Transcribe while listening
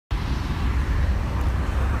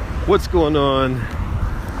What's going on?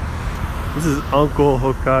 This is Uncle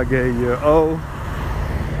Hokage, your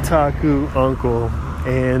otaku uncle,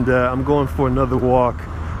 and I'm going for another walk.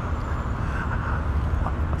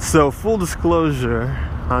 So, full disclosure,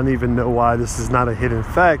 I don't even know why this is not a hidden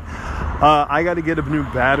fact. I got to get a new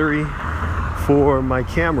battery for my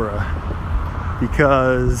camera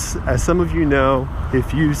because, as some of you know,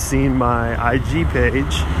 if you've seen my IG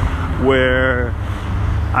page where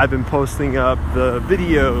I've been posting up the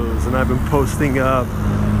videos and I've been posting up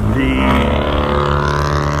the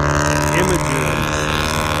images.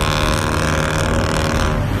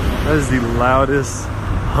 That is the loudest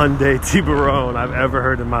Hyundai Tiburon I've ever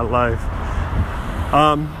heard in my life.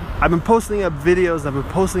 I've been posting up videos, I've been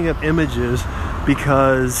posting up images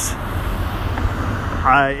because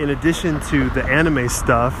in addition to the anime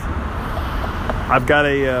stuff, I've got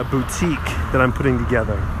a boutique that I'm putting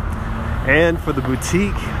together. And for the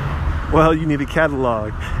boutique, well, you need a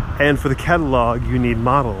catalog. And for the catalog, you need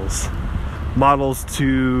models. Models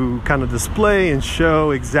to kind of display and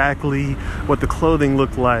show exactly what the clothing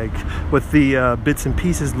looked like, what the bits and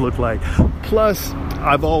pieces look like. Plus,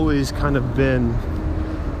 I've always kind of been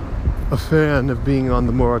a fan of being on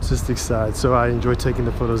the more artistic side, so I enjoy taking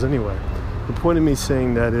the photos anyway. The point of me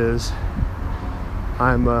saying that is,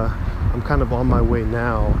 I'm kind of on my way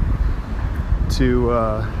now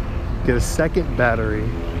to get a second battery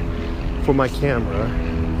for my camera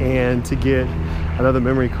and to get another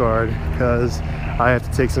memory card because I have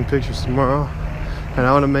to take some pictures tomorrow and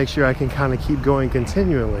I want to make sure I can kind of keep going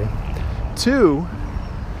continually. Two,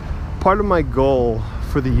 part of my goal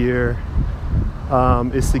for the year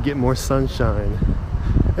is to get more sunshine.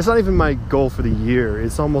 It's not even my goal for the year.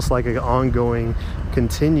 It's almost like an ongoing,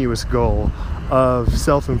 continuous goal of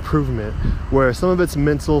self-improvement where some of it's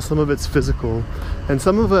mental, some of it's physical, and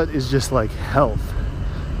some of it is just like health.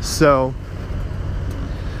 So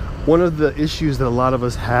one of the issues that a lot of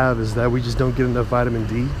us have is that we just don't get enough vitamin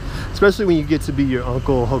D, especially when you get to be your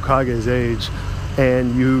Uncle Hokage's age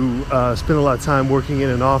and you spend a lot of time working in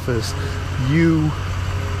an office. You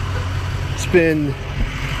spend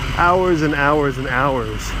hours and hours and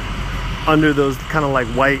hours under those kind of like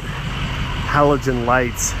white halogen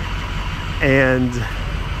lights, and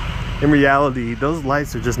in reality those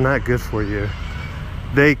lights are just not good for you.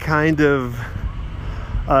 They kind of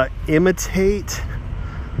imitate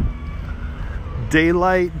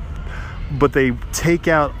daylight, but they take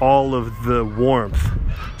out all of the warmth,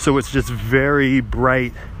 so it's just very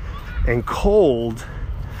bright and cold,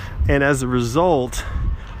 and as a result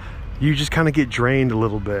you just kind of get drained a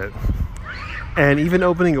little bit. And even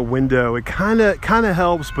opening a window, it kind of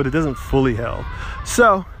helps, but it doesn't fully help.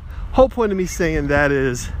 So whole point of me saying that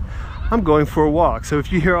is I'm going for a walk. So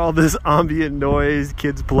if you hear all this ambient noise,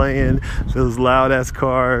 kids playing, those loud ass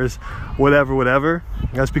cars, whatever,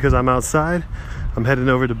 that's because I'm outside. I'm heading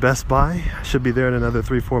over to Best Buy. I should be there in another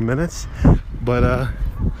 3-4 minutes, but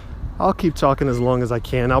I'll keep talking as long as I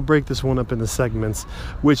can. I'll break this one up into segments,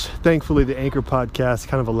 which thankfully the Anchor podcast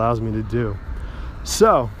kind of allows me to do.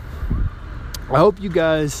 So I hope you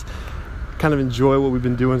guys kind of enjoy what we've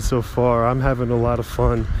been doing so far. I'm having a lot of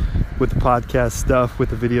fun with the podcast stuff, with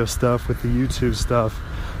the video stuff, with the YouTube stuff.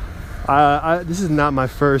 This is not my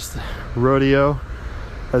first rodeo,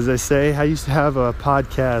 as they say. I used to have a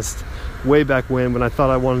podcast way back when I thought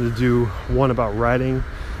I wanted to do one about writing.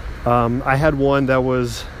 I had one that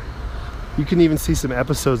was, you can even see some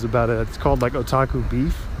episodes about it. It's called like Otaku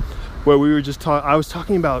Beef, where we were just I was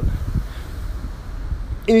talking about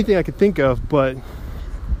anything I could think of, but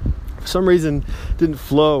for some reason didn't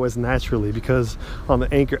flow as naturally because on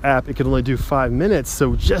the Anchor app it could only do 5 minutes.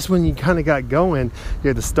 So just when you kind of got going, you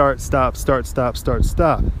had to start, stop. That's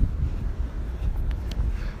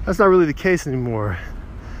not really the case anymore.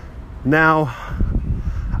 Now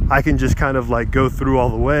I can just kind of like go through all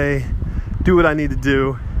the way, do what I need to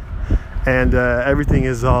do, and everything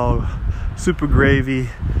is all super gravy,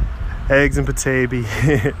 eggs and potatoes,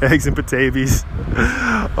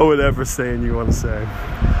 or whatever saying you want to say.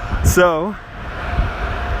 So,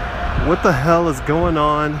 what the hell is going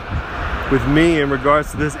on with me in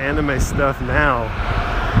regards to this anime stuff now?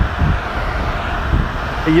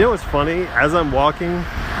 And you know what's funny? As I'm walking,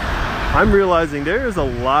 I'm realizing there is a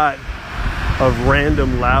lot of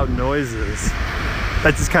random loud noises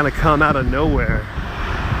that just kind of come out of nowhere.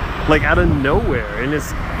 Like out of nowhere, and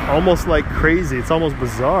it's almost like crazy. It's almost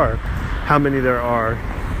bizarre how many there are.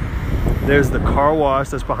 There's the car wash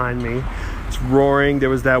that's behind me. It's roaring. There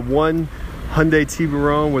was that one Hyundai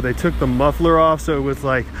Tiburon where they took the muffler off, so it was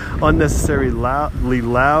like unnecessarily loud.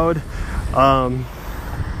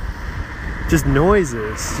 just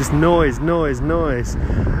noises, just noise.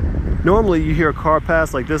 Normally you hear a car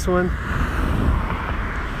pass like this one,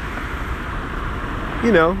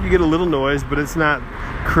 you know, you get a little noise, but it's not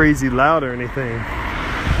crazy loud or anything.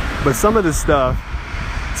 But some of this stuff,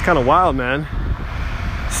 it's kind of wild, man.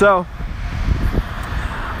 So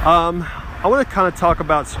I want to kind of talk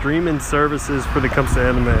about streaming services when it comes to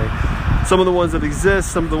anime. Some of the ones that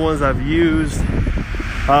exist, some of the ones I've used,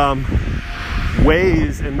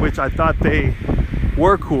 ways in which I thought they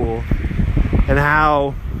were cool, and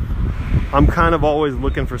how I'm kind of always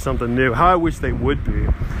looking for something new, how I wish they would be,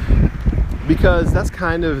 because that's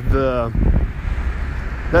kind of the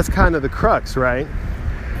crux, right?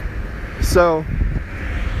 So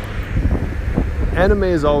anime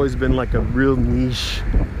has always been like a real niche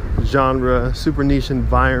genre, super niche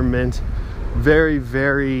environment, very,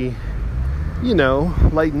 very, you know,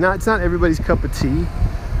 like it's not everybody's cup of tea,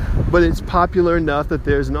 but it's popular enough that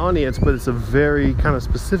there's an audience, but it's a very kind of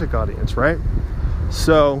specific audience, right?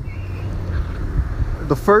 So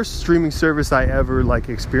the first streaming service I ever like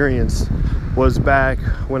experienced was back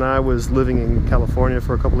when I was living in California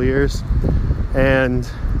for a couple of years, and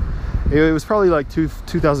it was probably like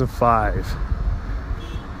 2005.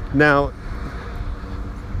 Now,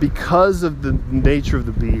 because of the nature of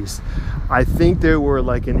the beast, I think there were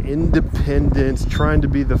like an independent, trying to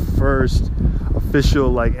be the first official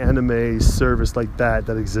like anime service like that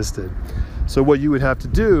existed. So what you would have to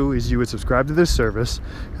do is you would subscribe to their service,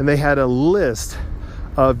 and they had a list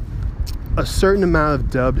of a certain amount of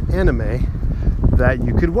dubbed anime that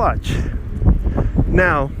you could watch.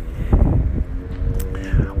 Now,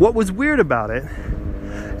 what was weird about it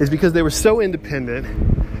is because they were so independent,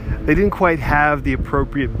 they didn't quite have the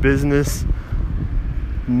appropriate business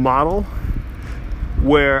model,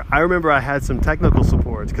 where I remember I had some technical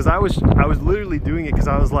support, because I was literally doing it because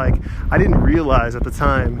I was like, I didn't realize at the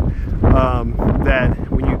time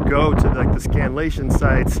that when you go to like the scanlation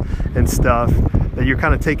sites and stuff, that you're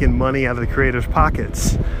kind of taking money out of the creators'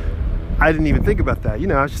 pockets. I didn't even think about that. You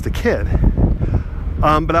know, I was just a kid.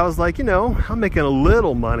 But I was like, you know, I'm making a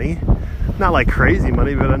little money, not like crazy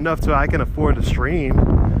money, but enough so I can afford to stream.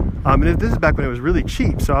 And this is back when it was really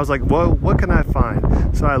cheap. So I was like, well, what can I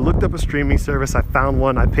find? So I looked up a streaming service. I found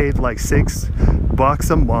one. I paid like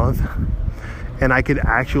 $6 a month, and I could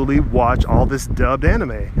actually watch all this dubbed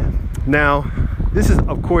anime. Now, this is,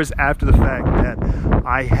 of course, after the fact that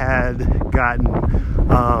I had gotten,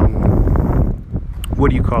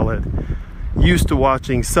 used to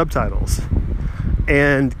watching subtitles.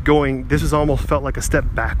 And this was almost felt like a step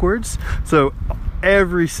backwards. So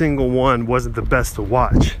every single one wasn't the best to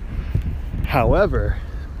watch. However,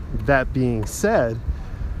 that being said,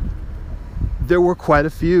 there were quite a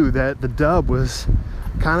few that the dub was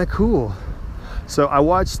kind of cool. So I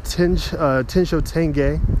watched Tensho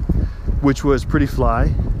Tenge, which was pretty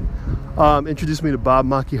fly. Introduced me to Bob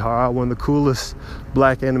Makihara, one of the coolest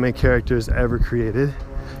black anime characters ever created.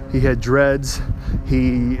 He had dreads.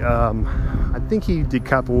 I think he did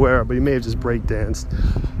capoeira, but he may have just breakdanced.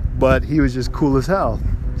 But he was just cool as hell.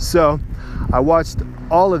 So I watched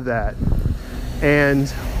all of that. And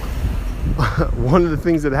one of the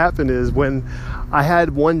things that happened is when I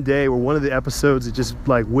had one day where one of the episodes, it just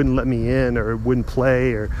like wouldn't let me in, or it wouldn't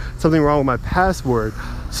play, or something wrong with my password.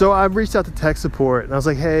 So I reached out to tech support, and I was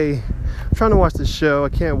like, hey, I'm trying to watch this show. I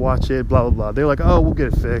can't watch it, blah, blah, blah. They're like, oh, we'll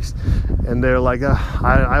get it fixed. And they're like,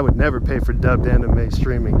 I would never pay for dubbed anime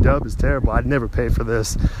streaming. Dub is terrible. I'd never pay for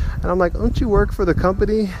this. And I'm like, don't you work for the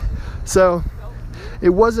company? So it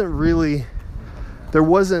wasn't really, they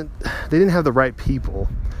didn't have the right people.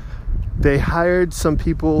 They hired some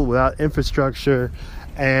people without infrastructure,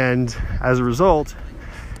 and as a result,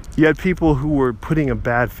 you had people who were putting a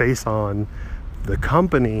bad face on the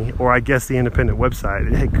company, or I guess the independent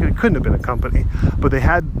website. It couldn't have been a company, but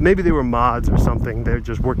maybe they were mods or something. They're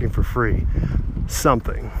just working for free,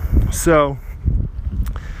 something. So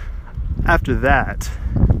after that,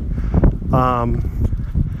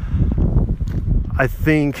 I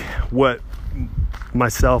think what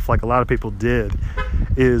myself, like a lot of people did,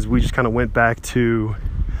 is we just kind of went back to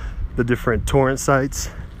the different torrent sites,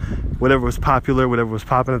 whatever was popular, whatever was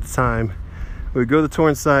popping at the time. We would go to the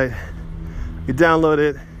torrent site, you download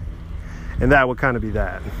it, and that would kind of be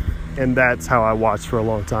that. And that's how I watched for a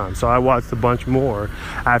long time. So I watched a bunch more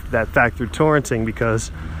after that factory torrenting,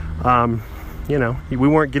 because you know, we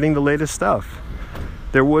weren't getting the latest stuff.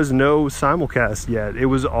 There was no simulcast yet. It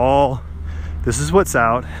was all, this is what's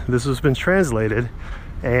out, this has been translated,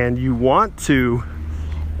 and you want to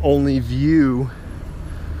only view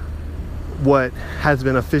what has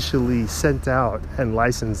been officially sent out and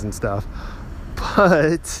licensed and stuff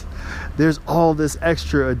But there's all this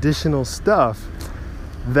extra additional stuff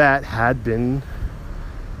that had been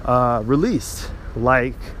released,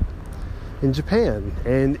 like in Japan,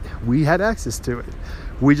 and we had access to it.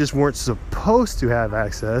 We just weren't supposed to have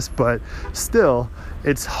access, but still,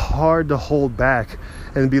 it's hard to hold back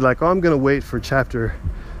and be like, oh, I'm going to wait for chapter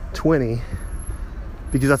 20,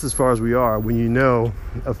 because that's as far as we are, when you know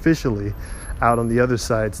officially out on the other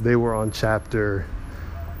sites they were on chapter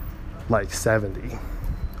like 70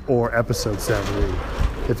 or episode 70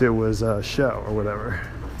 if it was a show or whatever.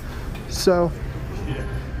 So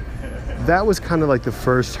that was kind of like the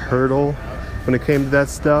first hurdle when it came to that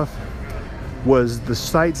stuff, was the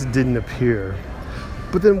sites didn't appear.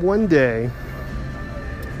 But then one day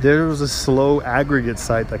there was a slow aggregate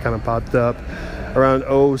site that kind of popped up around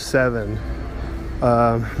 07,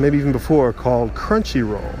 maybe even before, called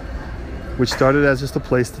Crunchyroll, which started as just a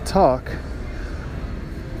place to talk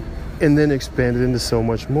and then expanded into so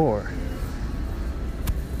much more.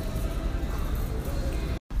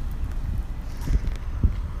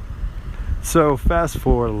 So fast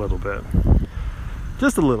forward a little bit,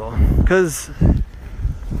 just a little, because,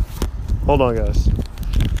 hold on guys,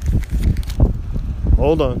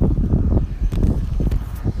 hold on.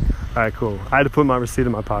 All right, cool. I had to put my receipt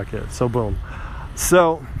in my pocket, so boom.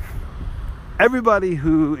 So everybody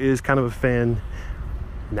who is kind of a fan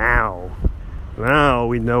now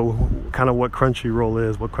we know kind of what Crunchyroll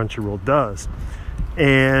is, what Crunchyroll does.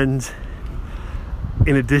 And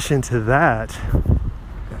in addition to that,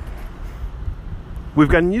 we've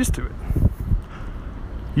gotten used to it.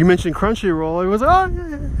 You mentioned Crunchyroll, it was,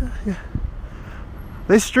 oh, yeah.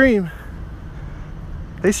 They stream,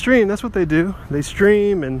 that's what they do. They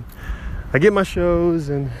stream, and I get my shows,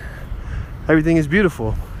 and everything is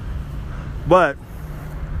beautiful. But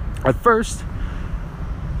at first,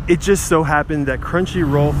 it just so happened that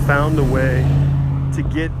Crunchyroll found a way to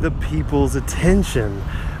get the people's attention.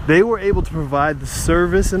 They were able to provide the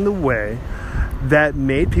service in the way that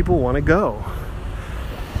made people want to go.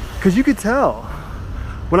 Because you could tell.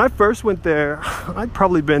 When I first went there, I'd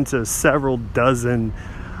probably been to several dozen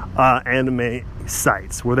anime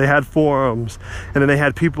sites where they had forums, and then they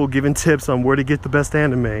had people giving tips on where to get the best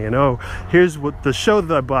anime, and oh, here's what the show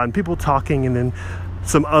that I bought, and people talking, and then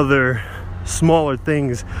some other smaller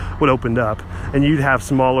things would open up, and you'd have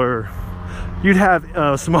smaller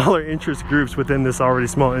interest groups within this already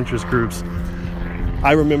small interest groups.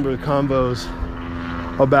 I remember the combos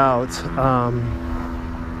about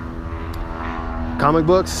comic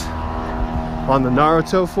books on the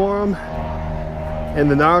Naruto forum, and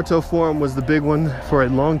the Naruto forum was the big one for a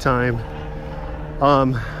long time,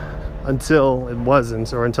 until it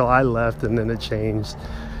wasn't, or until I left, and then it changed.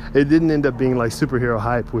 It didn't end up being like Superhero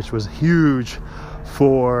Hype, which was huge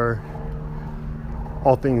for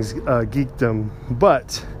all things geekdom.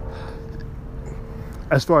 But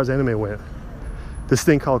as far as anime went, this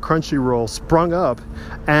thing called Crunchyroll sprung up,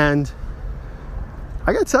 and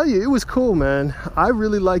I gotta tell you, it was cool, man. I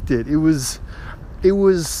really liked it. It was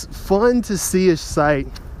fun to see a site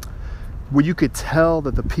where you could tell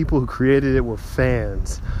that the people who created it were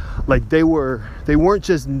fans. Like they weren't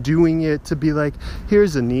just doing it to be like,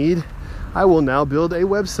 here's a need, I will now build a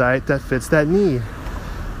website that fits that need.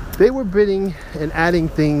 They were bidding and adding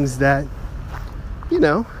things that, you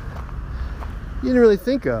know, you didn't really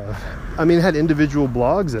think of. I mean, it had individual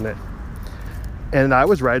blogs in it, and I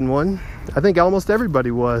was writing one. I think almost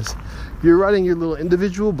everybody was. You're writing your little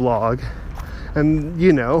individual blog, and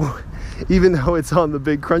you know, even though it's on the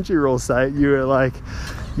big Crunchyroll site, you're like,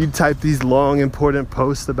 you type these long important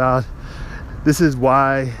posts about, this is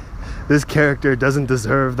why this character doesn't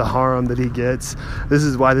deserve the harem that he gets, this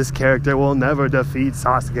is why this character will never defeat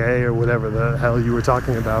Sasuke, or whatever the hell you were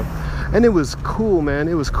talking about. And it was cool, man.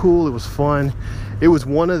 It was cool. It was fun. It was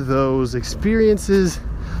one of those experiences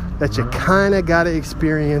that you kind of got to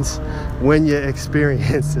experience when you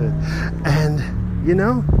experience it. And you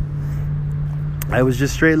know, I was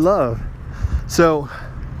just straight love. So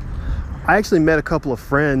I actually met a couple of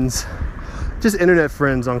friends, just internet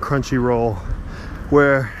friends on Crunchyroll,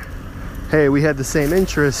 where, hey, we had the same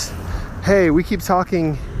interests. Hey, we keep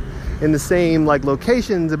talking in the same like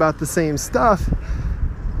locations about the same stuff.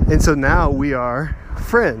 And so now we are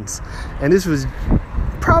friends. And this was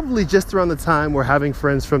probably just around the time where having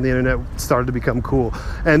friends from the internet started to become cool.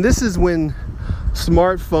 And this is when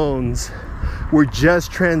smartphones were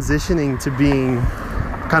just transitioning to being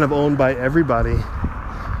kind of owned by everybody.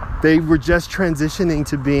 They were just transitioning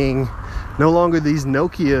to being no longer these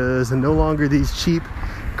Nokias and no longer these cheap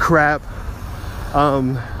crap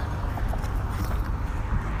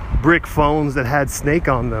brick phones that had Snake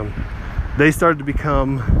on them. They started to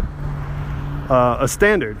become a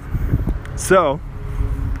standard. So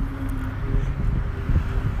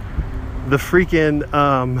the freaking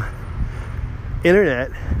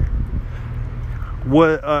internet,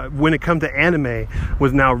 when it comes to anime,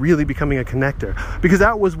 was now really becoming a connector, because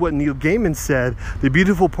that was what Neil Gaiman said. The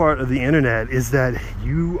beautiful part of the internet is that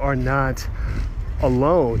you are not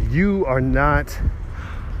alone, you are not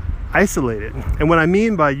isolated. And what I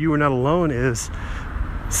mean by you are not alone is,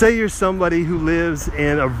 say you're somebody who lives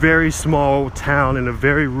in a very small town in a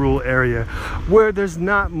very rural area where there's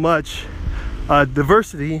not much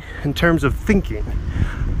diversity in terms of thinking,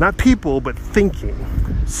 not people, but thinking.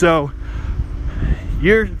 So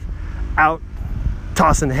you're out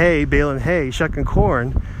tossing hay, baling hay, shucking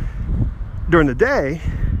corn during the day,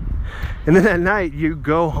 and then at night you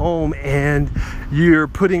go home and you're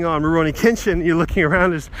putting on Rurouni Kenshin. You're looking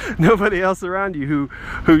around, there's nobody else around you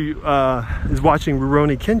who is watching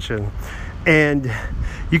Rurouni Kenshin, and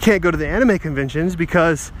you can't go to the anime conventions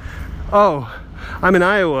because, oh, I'm in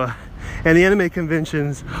Iowa and the anime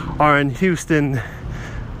conventions are in Houston,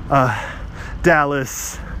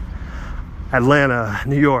 Dallas, Atlanta,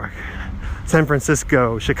 New York, San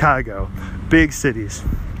Francisco, Chicago, big cities.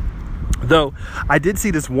 Though I did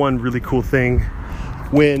see this one really cool thing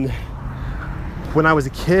when I was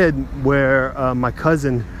a kid, where my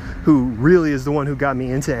cousin, who really is the one who got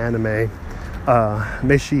me into anime,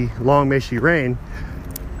 may she reign,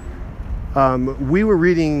 we were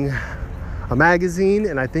reading a magazine,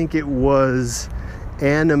 and I think it was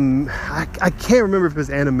I can't remember if it was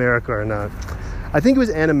Animerica or not. I think it was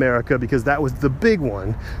Animerica, because that was the big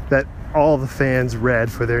one that all the fans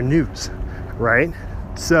read for their news, right?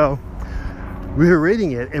 So we were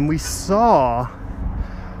reading it, and we saw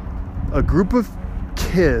a group of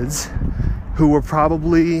kids who were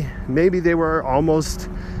probably, maybe they were almost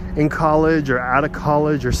in college or out of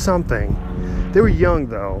college or something. They were young,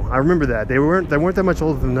 though. I remember that. They weren't that much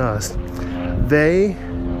older than us. They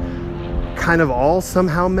kind of all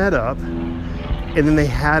somehow met up, and then they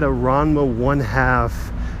had a Ranma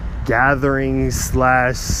 1/2 gathering /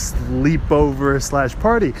 sleepover /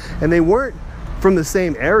 party. And they weren't from the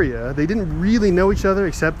same area. They didn't really know each other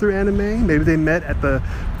except through anime. Maybe they met at the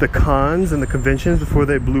cons and the conventions before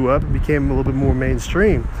they blew up and became a little bit more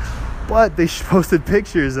mainstream. But they posted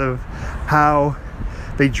pictures of how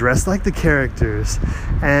they dressed like the characters,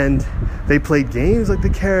 and they played games like the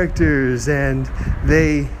characters, and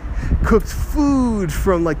they cooked food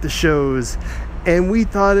from like the shows, and we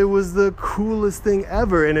thought it was the coolest thing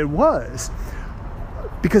ever. And it was,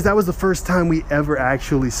 because that was the first time we ever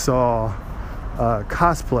actually saw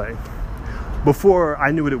cosplay. Before I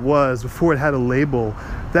knew what it was, before it had a label,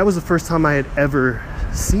 that was the first time I had ever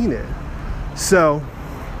seen it. So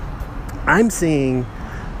I'm seeing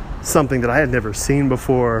something that I had never seen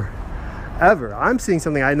before, ever. I'm seeing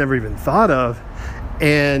something I had never even thought of,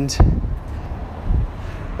 and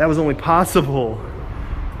that was only possible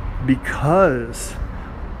because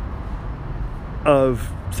of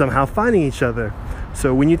somehow finding each other.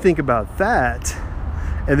 So when you think about that,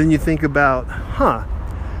 and then you think about,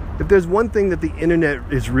 if there's one thing that the internet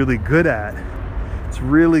is really good at, it's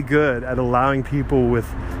really good at allowing people with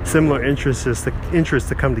similar interests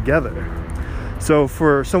to come together. So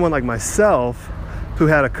for someone like myself, who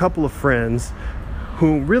had a couple of friends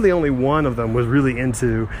who really only one of them was really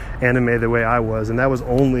into anime the way I was, and that was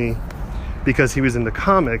only because he was into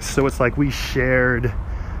comics. So it's like we shared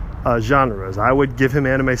genres. I would give him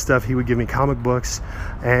anime stuff, he would give me comic books,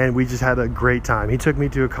 and we just had a great time. He took me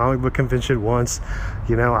to a comic book convention once.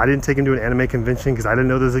 You know, I didn't take him to an anime convention because I didn't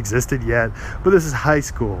know this existed yet, but this is high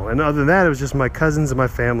school, and other than that, it was just my cousins and my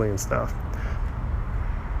family and stuff.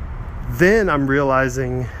 Then I'm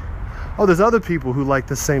realizing, oh, there's other people who like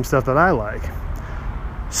the same stuff that I like.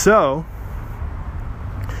 So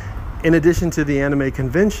in addition to the anime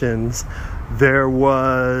conventions, there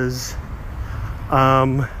was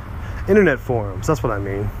internet forums. That's what I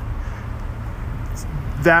mean.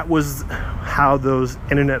 That was how those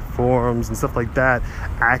internet forums and stuff like that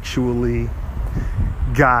actually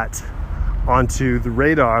got onto the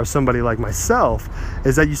radar of somebody like myself,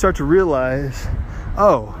 is that you start to realize,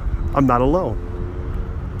 oh, I'm not alone.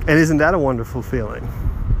 And isn't that a wonderful feeling?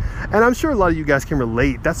 And I'm sure a lot of you guys can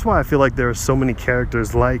relate. That's why I feel like there are so many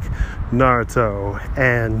characters like Naruto,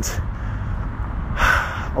 and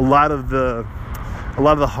a lot of the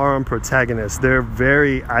harem protagonists. They're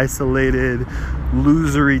very isolated,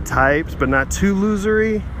 losery types, but not too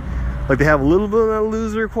losery. Like they have a little bit of that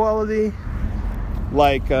loser quality.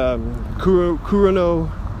 Like Kurono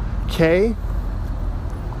K.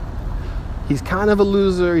 He's kind of a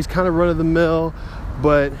loser. He's kind of run of the mill,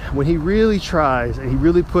 but when he really tries and he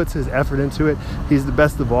really puts his effort into it, he's the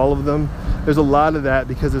best of all of them. There's a lot of that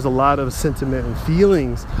because there's a lot of sentiment and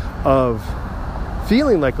feelings of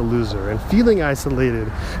feeling like a loser and feeling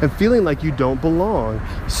isolated and feeling like you don't belong.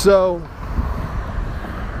 So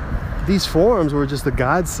these forums were just a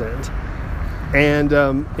godsend. And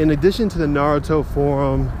in addition to the Naruto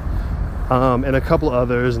forum and a couple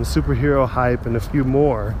others and Superhero Hype and a few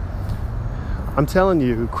more, I'm telling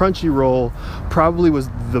you, Crunchyroll probably was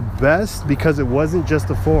the best because it wasn't just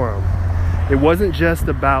a forum. It wasn't just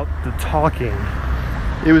about the talking.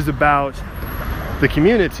 It was about the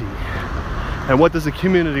community. And what does the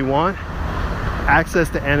community want? Access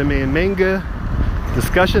to anime and manga,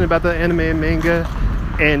 discussion about the anime and manga,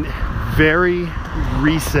 and very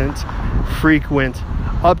recent, frequent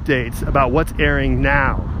updates about what's airing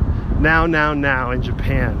now in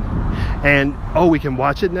Japan. And oh, we can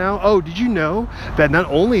watch it now? Oh, did you know that not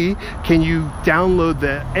only can you download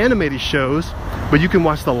the animated shows, but you can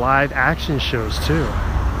watch the live action shows too?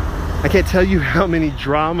 I can't tell you how many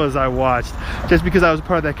dramas I watched just because I was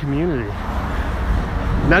part of that community.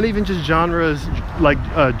 Not even just genres like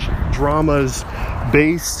dramas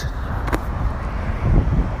based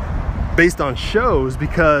on shows,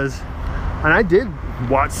 because, and I did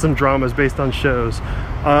watch some dramas based on shows.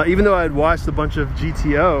 Even though I had watched a bunch of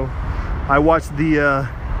GTO, I watched the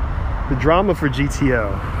drama for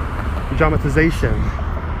GTO, the dramatization.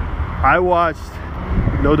 I watched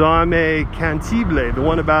Nodame Cantible, the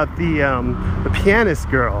one about the pianist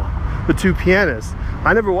girl, the two pianists.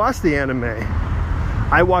 I never watched the anime.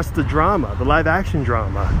 I watched the drama, the live action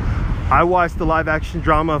drama. I watched the live action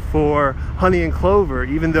drama for Honey and Clover,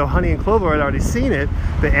 even though Honey and Clover, I'd already seen it,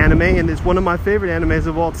 the anime, and it's one of my favorite animes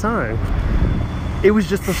of all time. It was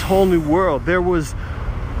just this whole new world. There was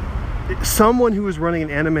someone who was running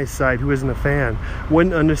an anime site who isn't a fan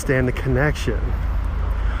wouldn't understand the connection.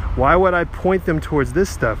 Why would I point them towards this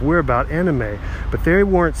stuff? We're about anime. But they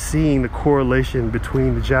weren't seeing the correlation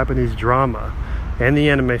between the Japanese drama and the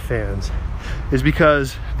anime fans. Is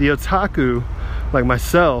because the otaku, like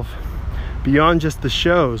myself, beyond just the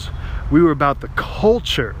shows, we were about the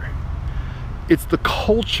culture. It's the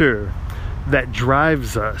culture that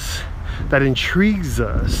drives us, that intrigues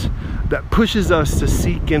us, that pushes us to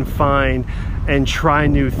seek and find and try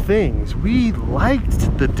new things. We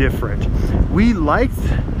liked the different. We liked,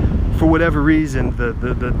 for whatever reason,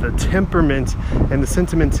 the temperament and the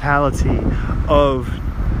sentimentality of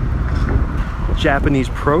Japanese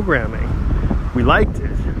programming. We liked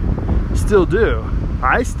it. Still do.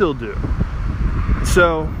 I still do.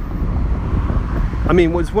 So, I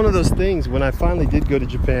mean, it was one of those things when I finally did go to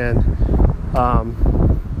Japan,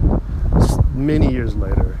 many years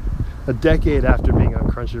later, a decade after being on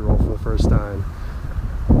Crunchyroll for the first time.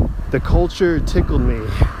 The culture tickled me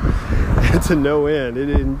to no end.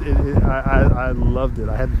 I loved it.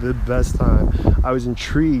 I had the best time. I was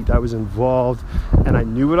intrigued. I was involved, and I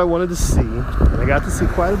knew what I wanted to see, and I got to see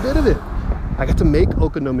quite a bit of it. I got to make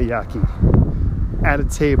okonomiyaki at a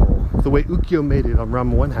table, the way Ukyo made it on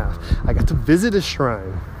Ramen One Half. I got to visit a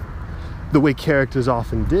shrine, the way characters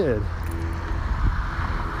often did,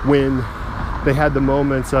 when they had the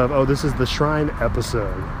moments of, oh, this is the shrine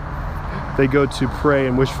episode. They go to pray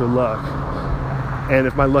and wish for luck. And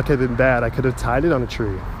if my luck had been bad, I could have tied it on a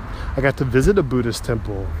tree. I got to visit a Buddhist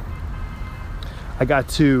temple. I got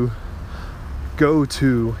to go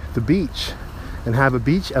to the beach and have a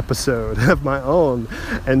beach episode of my own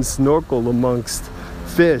and snorkel amongst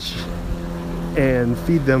fish and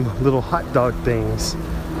feed them little hot dog things.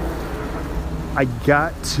 I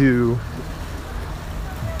got to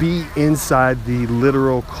be inside the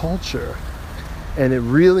literal culture, and it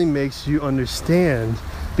really makes you understand,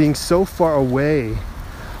 being so far away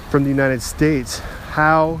from the United States,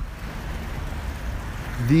 how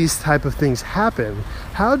these type of things happen.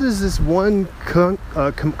 How does this one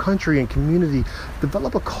country and community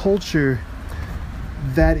develop a culture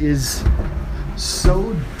that is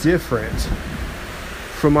so different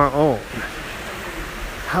from our own?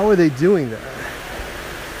 How are they doing that?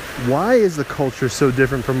 Why is the culture so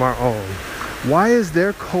different from our own? Why is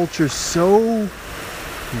their culture so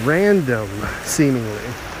random,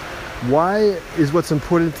 seemingly? Why is what's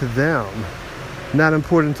important to them not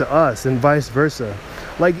important to us, and vice versa?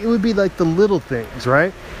 Like, it would be like the little things,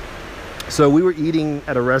 right? So we were eating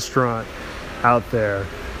at a restaurant out there,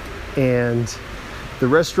 and the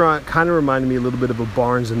restaurant kind of reminded me a little bit of a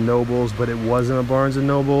Barnes & Nobles, but it wasn't a Barnes &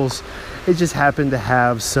 Nobles. It just happened to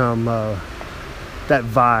have some that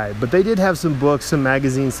vibe. But they did have some books, some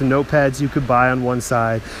magazines, some notepads you could buy on one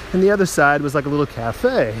side, and the other side was like a little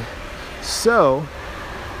cafe. So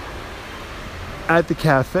at the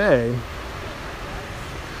cafe,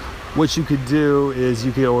 what you could do is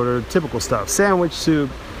you could order typical stuff, sandwich, soup,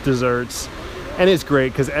 desserts, and it's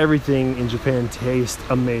great because everything in Japan tastes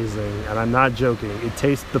amazing, and I'm not joking.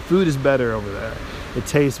 The food is better over there. It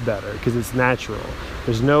tastes better because it's natural.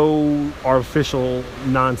 There's no artificial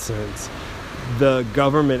nonsense. The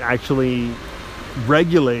government actually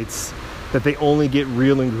regulates that they only get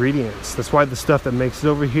real ingredients. That's why the stuff that makes it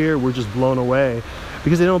over here, we're just blown away,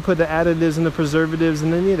 because they don't put the additives and the preservatives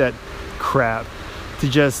and any of that crap to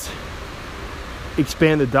just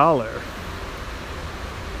expand the dollar.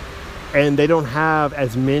 And they don't have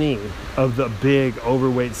as many of the big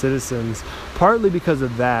overweight citizens, partly because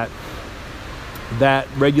of that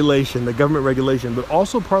regulation, the government regulation, but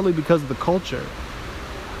also partly because of the culture.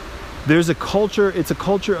 There's a culture, it's a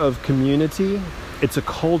culture of community. It's a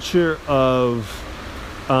culture of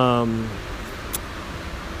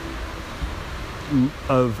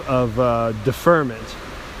deferment.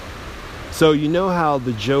 So you know how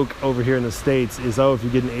the joke over here in the States is, oh, if you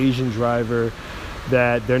get an Asian driver,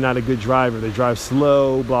 that they're not a good driver, they drive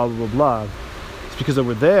slow, blah, blah, blah, blah. It's because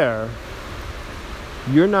over there,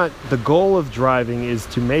 the goal of driving is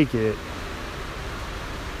to make it,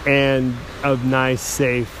 and of nice,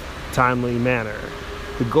 safe, timely manner.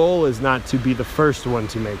 The goal is not to be the first one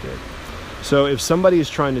to make it. So if somebody is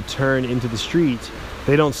trying to turn into the street,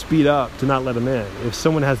 they don't speed up to not let them in. If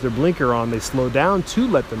someone has their blinker on, they slow down to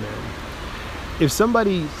let them in. If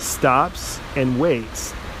somebody stops and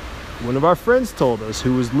waits, one of our friends told us,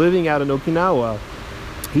 who was living out in Okinawa,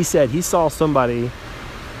 he said he saw somebody,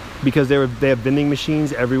 because they have vending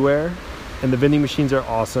machines everywhere, and the vending machines are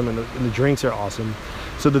awesome, and the drinks are awesome.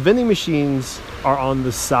 So the vending machines are on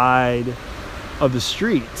the side of the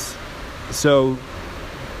streets. So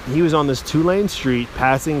he was on this 2-lane street,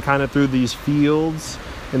 passing kind of through these fields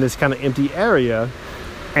in this kind of empty area,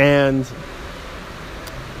 and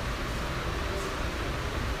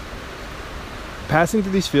passing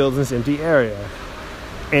through these fields in this empty area,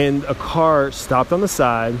 and a car stopped on the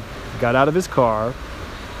side, got out of his car,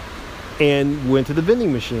 and went to the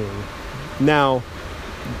vending machine. Now,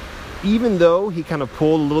 even though he kind of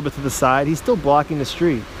pulled a little bit to the side, he's still blocking the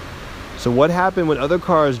street. So what happened when other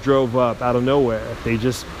cars drove up out of nowhere? They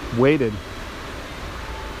just waited.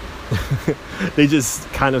 They just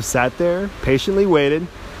kind of sat there, patiently waited.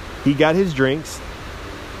 He got his drinks.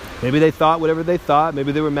 Maybe they thought whatever they thought.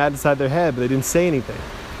 Maybe they were mad inside their head, but they didn't say anything.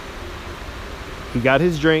 He got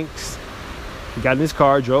his drinks. He got in his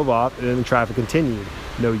car, drove off, and then the traffic continued.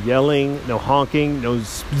 No yelling, no honking, no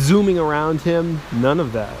zooming around him, none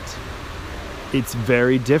of that. It's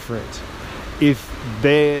very different.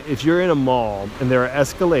 If you're in a mall and there are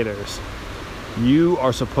escalators, you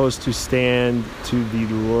are supposed to stand to the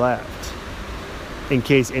left in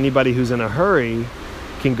case anybody who's in a hurry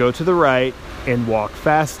can go to the right and walk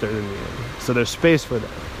faster than you. So there's space for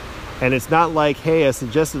them. And it's not like, hey, a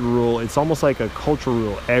suggested rule. It's almost like a cultural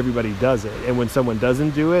rule. Everybody does it. And when someone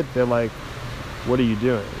doesn't do it, they're like, what are you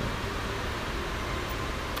doing?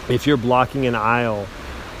 If you're blocking an aisle,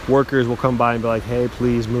 workers will come by and be like, hey,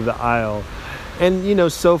 please move the aisle.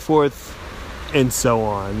 And, so forth and so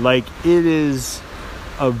on. Like, it is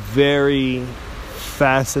a very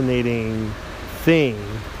fascinating thing.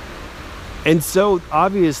 And so,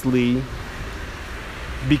 obviously,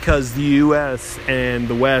 because the U.S. and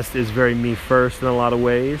the West is very me first in a lot of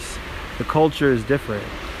ways, the culture is different.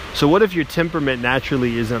 So what if your temperament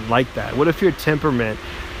naturally isn't like that? What if your temperament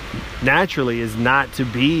naturally is not to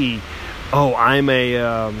be, oh, I'm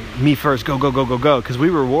a me first, go, go, go, go, go? Because we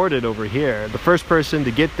reward it over here. The first person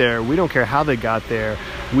to get there, we don't care how they got there.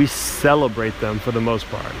 We celebrate them for the most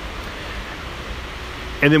part.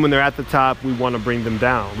 And then when they're at the top, we want to bring them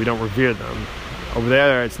down. We don't revere them. Over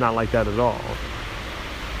there, it's not like that at all.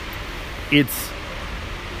 It's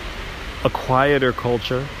a quieter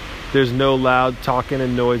culture. There's no loud talking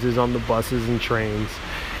and noises on the buses and trains.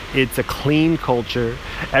 It's a clean culture.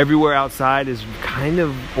 Everywhere outside is kind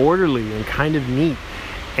of orderly and kind of neat.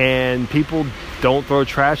 And people don't throw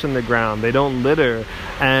trash on the ground. They don't litter.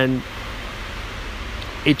 And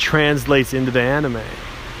it translates into the anime.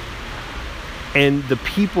 And the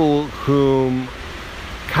people whom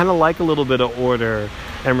kind of like a little bit of order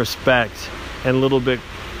and respect and a little bit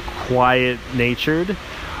quiet-natured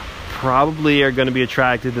probably are going to be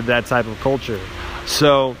attracted to that type of culture.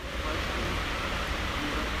 So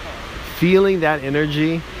feeling that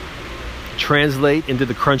energy translate into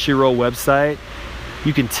the Crunchyroll website,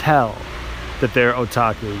 you can tell that they're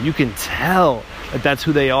otaku. You can tell that that's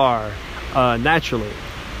who they are naturally.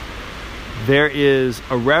 There is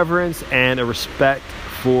a reverence and a respect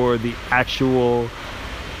for the actual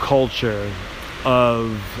culture of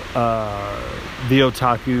the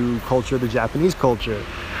otaku culture, the Japanese culture.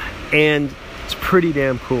 And it's pretty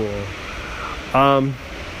damn cool.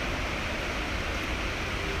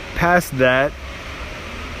 Past that,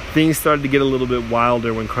 things started to get a little bit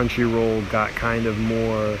wilder when Crunchyroll got kind of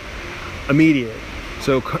more immediate.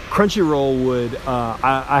 So Crunchyroll would,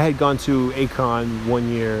 I had gone to A-Kon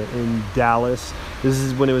one year in Dallas. This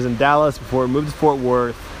is when it was in Dallas before it moved to Fort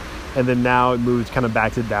Worth, and then now it moved kind of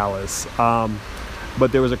back to Dallas.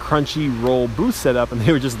 But there was a Crunchyroll booth set up, and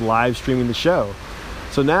they were just live streaming the show.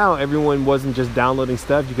 So now everyone wasn't just downloading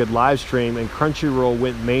stuff, you could live stream, and Crunchyroll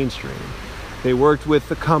went mainstream. They worked with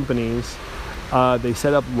the companies, they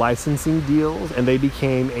set up licensing deals, and they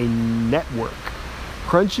became a network.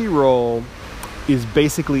 Crunchyroll is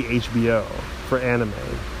basically HBO for anime.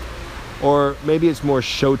 Or maybe it's more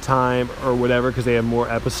Showtime or whatever because they have more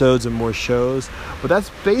episodes and more shows. But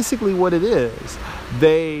that's basically what it is.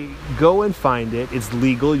 They go and find it. It's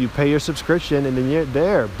legal. You pay your subscription and then you're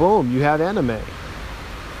there. Boom, you have anime.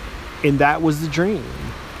 And that was the dream.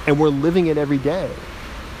 And we're living it every day.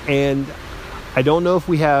 And I don't know if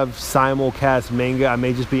we have simulcast manga. I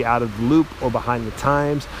may just be out of the loop or behind the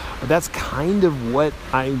times. But that's kind of what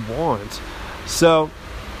I want. So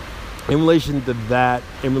in relation to that,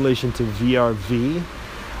 in relation to VRV,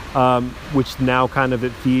 which now kind of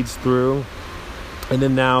it feeds through. And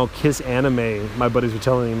then now Kiss Anime, my buddies were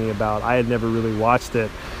telling me about. I had never really watched it.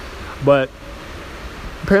 But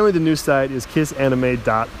apparently the new site is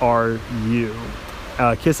kissanime.ru.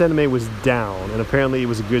 Kiss Anime was down, and apparently it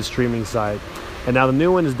was a good streaming site. And now the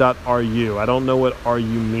new one is .ru. I don't know what RU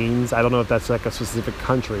means. I don't know if that's like a specific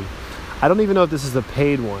country. I don't even know if this is a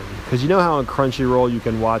paid one. Because you know how on Crunchyroll you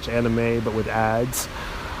can watch anime but with ads?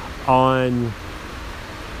 On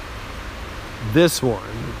this one,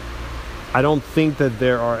 I don't think that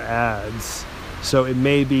there are ads. So it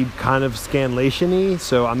may be kind of Scanlation-y,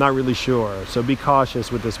 so I'm not really sure. So be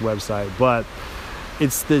cautious with this website. But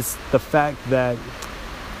it's the fact that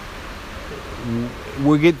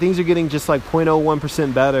things are getting just like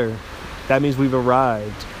 0.01% better. That means we've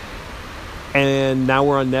arrived. And now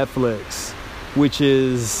we're on Netflix, which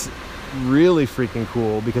is really freaking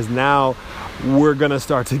cool because now we're going to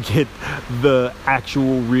start to get the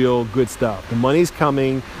actual real good stuff. The money's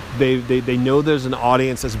coming. They know there's an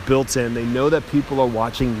audience that's built in. They know that people are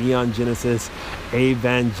watching Neon Genesis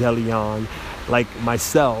Evangelion like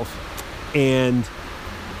myself. And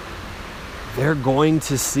they're going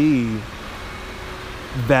to see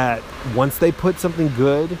that once they put something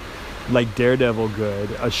good, like Daredevil good,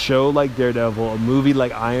 a show like Daredevil, a movie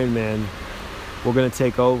like Iron Man, we're going to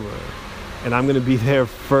take over. And I'm going to be there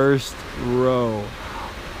first row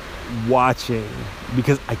watching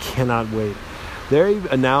because I cannot wait. They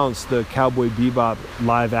announced the Cowboy Bebop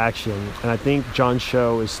live action, and I think John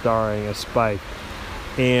Cho is starring as Spike.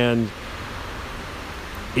 And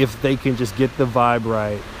if they can just get the vibe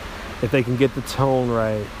right, if they can get the tone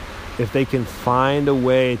right, if they can find a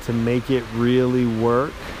way to make it really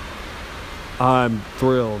work, I'm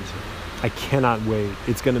thrilled. I cannot wait.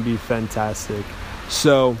 It's going to be fantastic.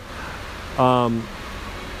 So, I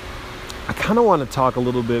kind of want to talk a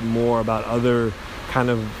little bit more about other kind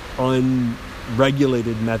of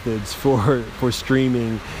unregulated methods for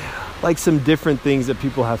streaming, like some different things that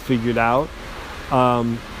people have figured out.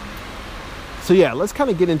 So yeah, let's kind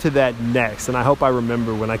of get into that next, and I hope I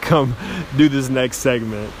remember when I come do this next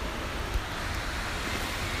segment.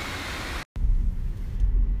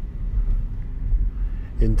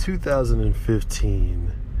 In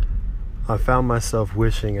 2015, I found myself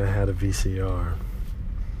wishing I had a VCR.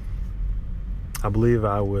 I believe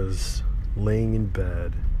I was laying in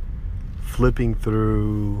bed, flipping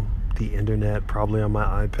through the internet, probably on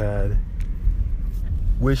my iPad,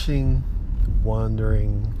 wishing,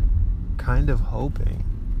 wondering, kind of hoping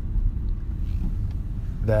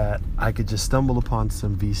that I could just stumble upon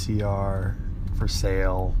some VCR for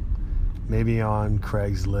sale, maybe on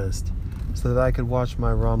Craigslist, so that I could watch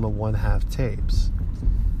my Ranma 1/2 tapes.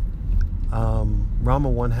 Ranma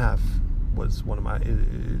 1/2 was one of my,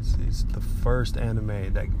 it's the first anime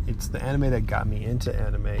it's the anime that got me into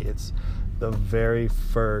anime. It's the very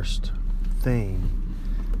first thing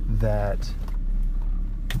that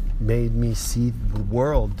made me see the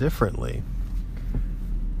world differently,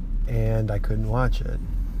 and I couldn't watch it.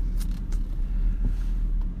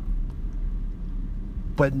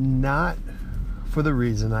 But not for the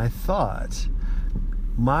reason I thought.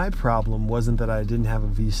 My problem wasn't that I didn't have a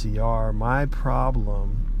VCR. My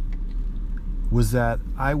problem was that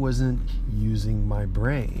I wasn't using my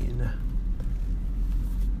brain.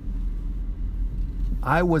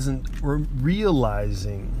 I wasn't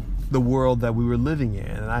realizing the world that we were living in,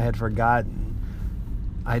 and I had forgotten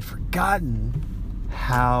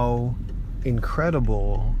how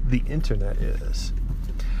incredible the internet is.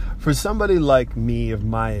 For somebody like me of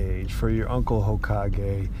my age, for your Uncle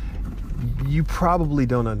Hokage, you probably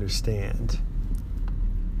don't understand.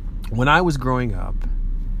 When I was growing up,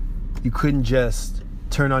 you couldn't just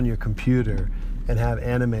turn on your computer and have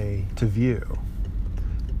anime to view.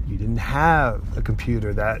 You didn't have a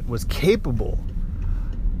computer that was capable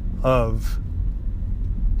of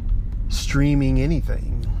streaming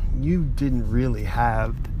anything. We didn't really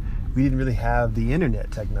have the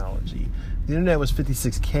internet technology. The internet was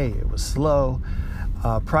 56K. It was slow.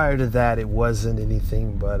 Prior to that, it wasn't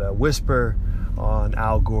anything but a whisper on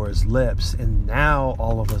Al Gore's lips. And now,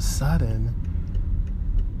 all of a sudden,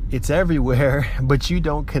 it's everywhere, but you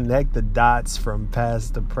don't connect the dots from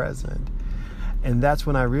past to present. And that's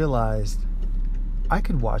when I realized I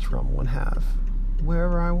could watch Ranma 1/2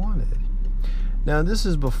 wherever I wanted. Now, this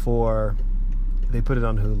is before they put it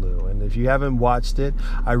on Hulu. And if you haven't watched it,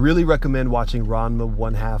 I really recommend watching Ranma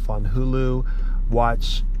 1/2 on Hulu.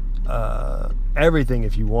 Watch everything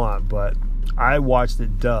if you want, but I watched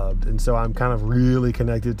it dubbed, and so I'm kind of really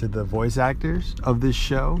connected to the voice actors of this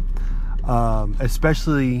show,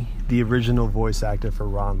 especially the original voice actor for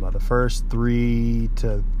Ranma. The first 3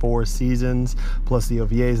 to 4 seasons, plus the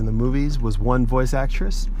OVAs and the movies, was one voice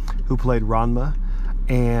actress who played Ranma,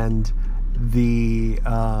 and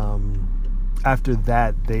after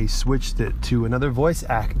that, they switched it to another voice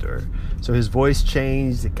actor. So his voice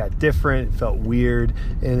changed, it got different, it felt weird,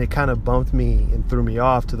 and it kind of bumped me and threw me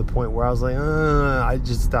off to the point where I was like, I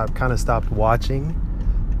just stopped watching.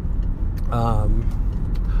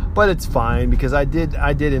 But it's fine, because I did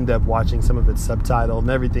end up watching some of it subtitled,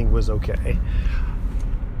 and everything was okay.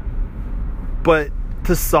 But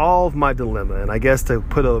to solve my dilemma, and I guess to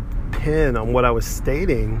put a pin on what I was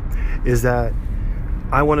stating, is that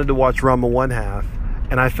I wanted to watch Ranma 1/2,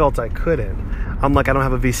 and I felt I couldn't. I'm like, I don't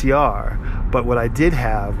have a VCR. But what I did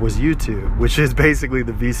have was YouTube, which is basically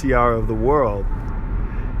the VCR of the world.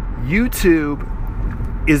 YouTube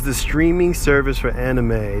is the streaming service for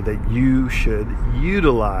anime that you should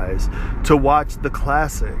utilize to watch the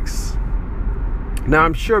classics. Now,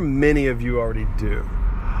 I'm sure many of you already do.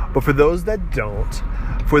 But for those that don't,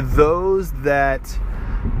 for those that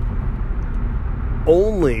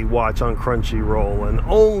only watch on Crunchyroll and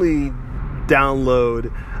only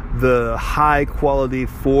download the high quality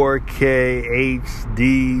 4K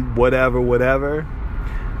HD whatever,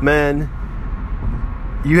 man,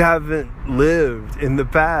 you haven't lived in the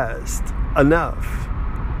past enough.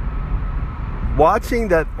 Watching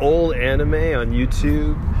that old anime on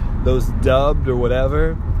YouTube, those dubbed or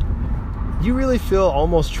whatever, you really feel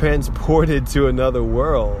almost transported to another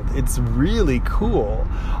world. It's really cool.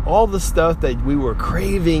 All the stuff that we were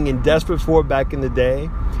craving and desperate for back in the day,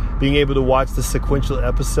 being able to watch the sequential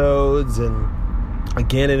episodes and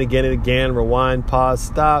again and again and again, rewind, pause,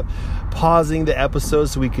 stop, pausing the episodes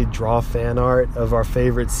so we could draw fan art of our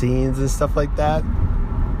favorite scenes and stuff like that.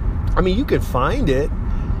 I mean, you can find it.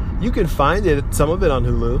 You can find it, some of it on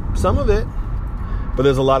Hulu, some of it. But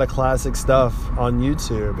there's a lot of classic stuff on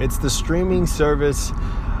YouTube. It's the streaming service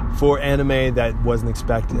for anime that wasn't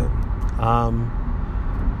expected.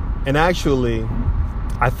 And actually,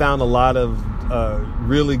 I found a lot of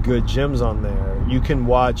really good gems on there. You can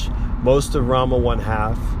watch most of Ranma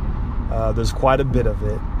 1/2. There's quite a bit of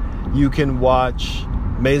it. You can watch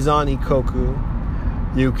Maison Ikkoku.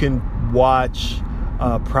 You can watch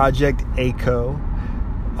Project A-ko.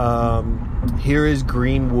 Here is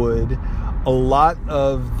Greenwood. A lot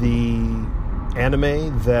of the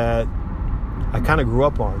anime that I kind of grew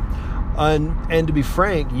up on. And to be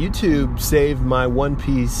frank, YouTube saved my One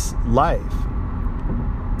Piece life.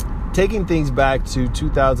 Taking things back to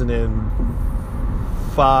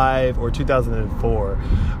 2005 or 2004,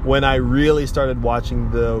 when I really started watching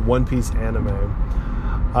the One Piece anime,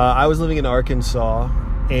 I was living in Arkansas,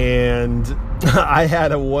 and I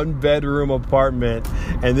had a 1-bedroom apartment,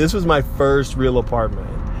 and this was my first real apartment.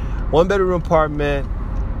 1-bedroom apartment.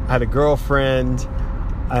 I had a girlfriend,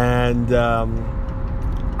 and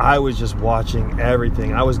I was just watching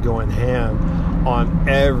everything. I was going ham on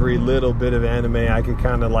every little bit of anime I could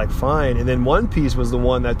kind of like find. And then One Piece was the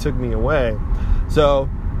one that took me away. So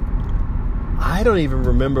I don't even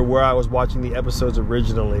remember where I was watching the episodes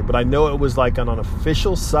originally, but I know it was like on an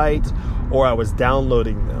official site, or I was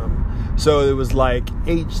downloading them. So it was like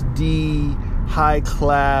HD, high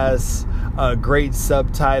class, great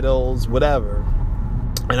subtitles, whatever.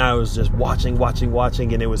 And I was just watching,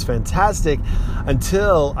 and it was fantastic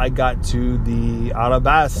until I got to the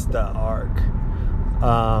Arabasta arc.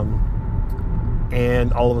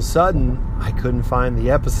 And all of a sudden, I couldn't find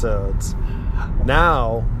the episodes.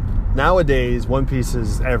 Now, nowadays, One Piece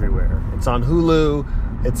is everywhere. It's on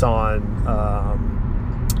Hulu. It's on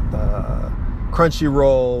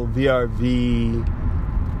Crunchyroll, VRV,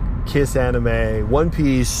 Kiss Anime. One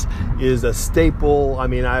Piece is a staple. I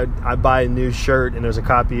mean, I buy a new shirt and there's a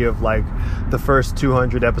copy of like the first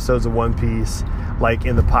 200 episodes of One Piece like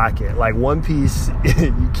in the pocket. Like One Piece,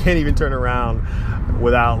 you can't even turn around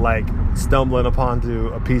without like stumbling upon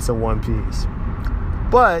a piece of One Piece.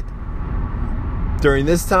 But during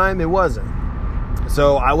this time, it wasn't.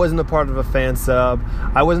 So I wasn't a part of a fan sub.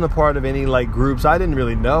 I wasn't a part of any like groups. I didn't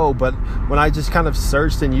really know. But when I just kind of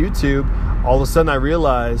searched in YouTube, all of a sudden I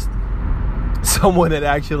realized someone had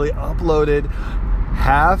actually uploaded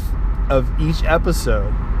half of each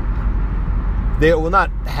episode. They'd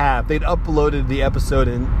uploaded the episode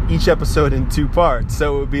each episode in 2 parts.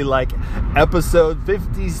 So it would be like episode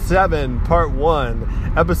 57 part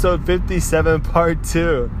 1, episode 57 part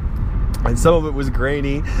 2. And some of it was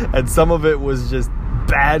grainy and some of it was just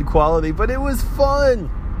bad quality, but it was fun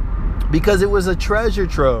because it was a treasure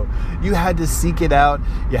trove. You had to seek it out.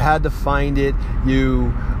 You had to find it.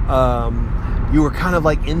 You were kind of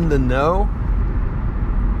like in the know.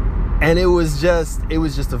 And it was just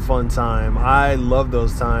a fun time. I love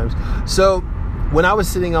those times. So when I was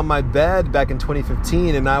sitting on my bed back in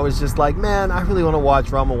 2015 and I was just like, man, I really want to watch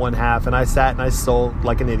Ranma 1/2. And I sat and I sold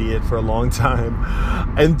like an idiot for a long time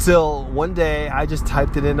until one day I just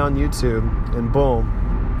typed it in on YouTube and boom.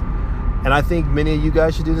 And I think many of you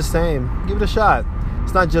guys should do the same. Give it a shot.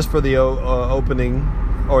 It's not just for the opening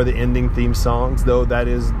or the ending theme songs, though that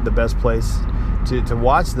is the best place to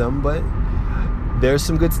watch them, but there's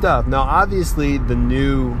some good stuff. Now, obviously, the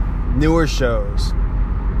newer shows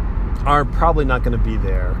are probably not going to be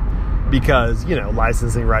there because, you know,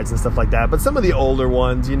 licensing rights and stuff like that. But some of the older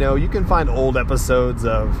ones, you know, you can find old episodes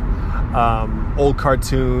of old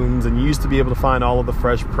cartoons, and you used to be able to find all of the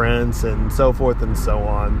Fresh Prince and so forth and so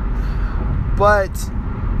on. But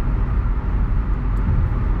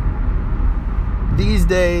these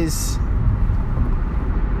days,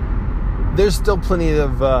 there's still plenty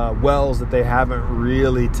of wells that they haven't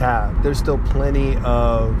really tapped. There's still plenty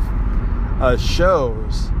of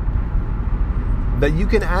shows that you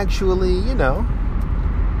can actually, you know,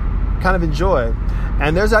 kind of enjoy.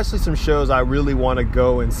 And there's actually some shows I really want to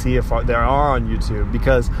go and see if there are on YouTube,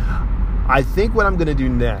 because I think what I'm going to do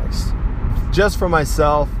next, just for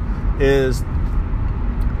myself, is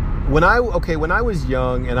when I was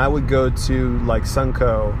young and I would go to like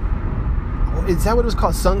Sunco. Is that what it was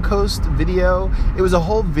called? Suncoast Video? It was a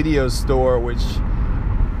whole video store, which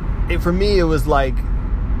for me it was like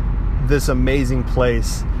this amazing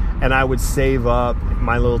place. And I would save up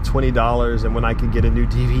my little $20, and when I could get a new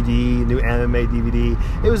DVD, new anime DVD,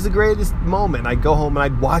 it was the greatest moment. I'd go home and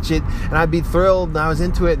I'd watch it and I'd be thrilled and I was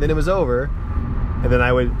into it, and then it was over. And then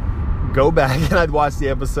I would go back and I'd watch the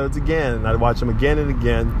episodes again, and I'd watch them again and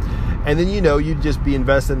again. And then, you know, you'd just be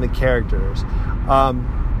invested in the characters.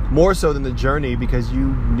 More so than the journey, because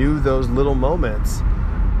you knew those little moments.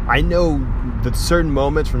 I know the certain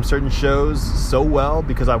moments from certain shows so well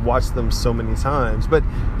because I've watched them so many times. But,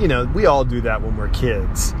 you know, we all do that when we're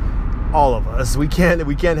kids. All of us. We can't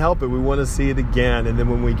help it. We want to see it again. And then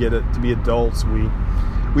when we get to be adults, we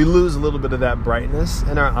lose a little bit of that brightness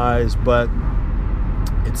in our eyes, but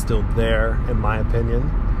it's still there, in my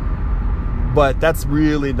opinion. But that's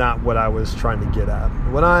really not what I was trying to get at.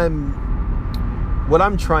 What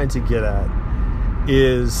I'm trying to get at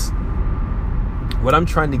is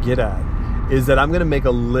that I'm going to make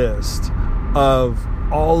a list of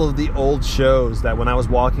all of the old shows that when I was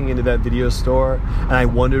walking into that video store and I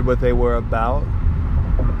wondered what they were about.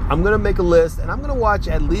 I'm going to make a list, and I'm going to watch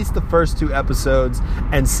at least the first 2 episodes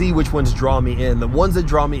and see which ones draw me in. The ones that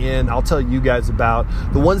draw me in, I'll tell you guys about.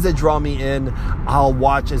 The ones that draw me in, I'll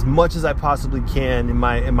watch as much as I possibly can in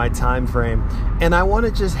my time frame. And I want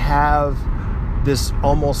to just have this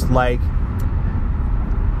almost like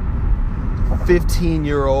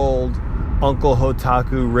 15-year-old Uncle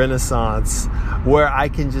Hotaku renaissance, where I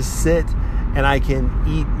can just sit and I can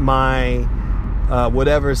eat my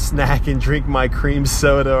whatever snack and drink my cream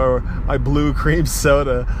soda or my blue cream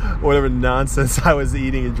soda, whatever nonsense I was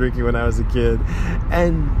eating and drinking when I was a kid,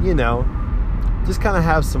 and, you know, just kind of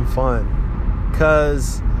have some fun,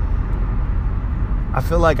 because I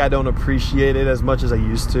feel like I don't appreciate it as much as I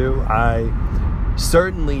used to. I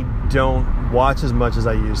certainly don't watch as much as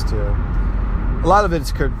I used to. A lot of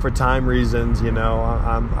it's for time reasons, you know.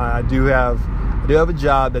 I do have a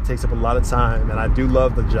job that takes up a lot of time, and I do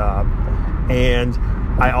love the job. And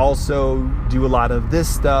I also do a lot of this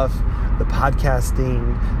stuff, the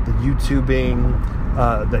podcasting, the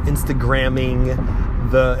YouTubing, the Instagramming,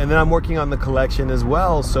 and then I'm working on the collection as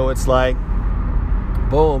well. So it's like,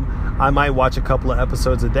 boom, I might watch a couple of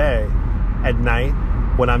episodes a day at night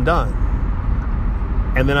when I'm done.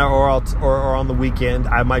 And then, or on the weekend,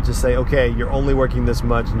 I might just say, okay, you're only working this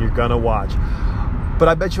much and you're gonna watch. But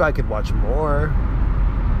I bet you I could watch more.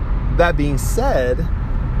 That being said,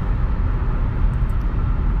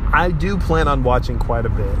 I do plan on watching quite a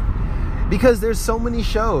bit because there's so many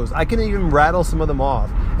shows. I can even rattle some of them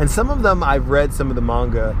off. And some of them, I've read some of the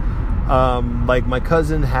manga. Like my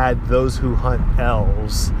cousin had Those Who Hunt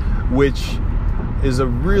Elves, which is a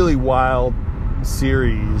really wild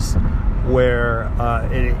series where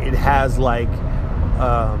it has like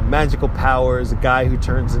magical powers, a guy who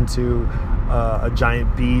turns into a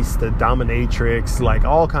giant beast, a dominatrix, like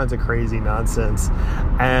all kinds of crazy nonsense.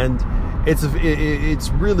 And it's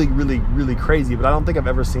really, really, really crazy, but I don't think I've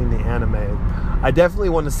ever seen the anime. I definitely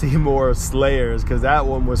want to see more of Slayers because that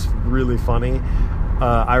one was really funny.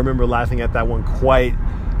 I remember laughing at that one quite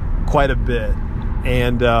a bit.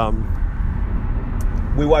 And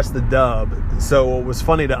we watched the dub. So what was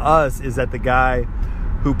funny to us is that the guy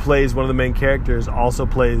who plays one of the main characters also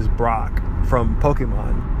plays Brock from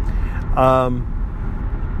Pokemon.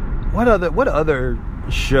 What other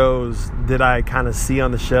shows did I kind of see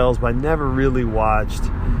on the shelves but I never really watched?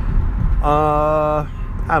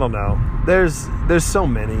 I don't know. There's so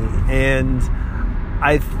many, and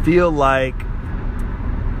I feel like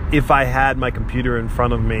if I had my computer in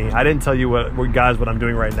front of me, I didn't tell you what I'm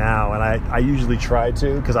doing right now, and I usually try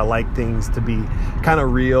to because I like things to be kind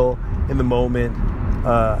of real in the moment,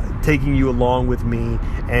 taking you along with me,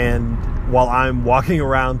 and while I'm walking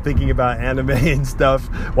around thinking about anime and stuff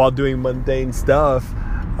while doing mundane stuff,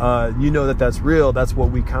 you know that's real. That's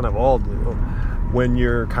what we kind of all do when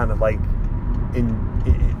you're kind of like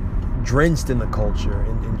drenched in the culture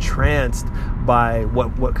and entranced by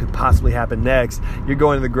what could possibly happen next. You're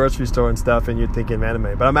going to the grocery store and stuff and you're thinking of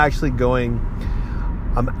anime. But I'm actually going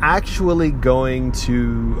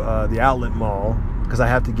to the outlet mall because I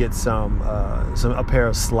have to get a pair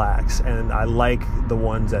of slacks, and I like the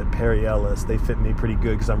ones at Perry Ellis. They fit me pretty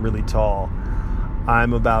good because I'm really tall.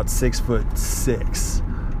 I'm about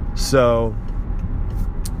 6'6", so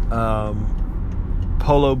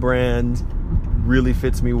Polo brand really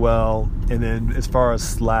fits me well. And then as far as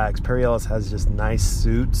slacks, Perry Ellis has just nice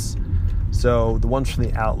suits, so the ones from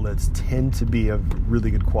the outlets tend to be of really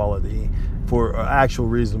good quality for an actual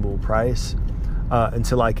reasonable price,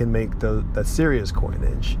 until I can make that serious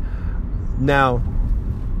coinage. Now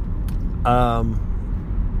I'm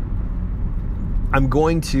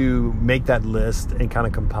going to make that list and kind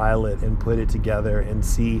of compile it and put it together and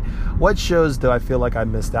see what shows do I feel like I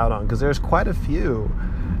missed out on, because there's quite a few.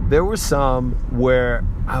 There were some where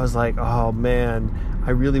I was like, oh man,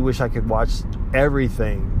 I really wish I could watch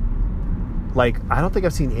everything. Like, I don't think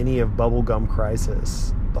I've seen any of Bubblegum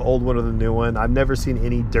Crisis, the old one or the new one. I've never seen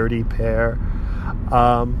any Dirty Pair.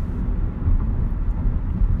 I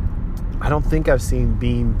don't think I've seen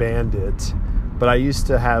Bean Bandit, but I used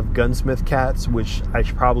to have Gunsmith Cats, which I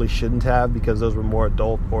probably shouldn't have because those were more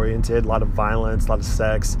adult oriented, a lot of violence, a lot of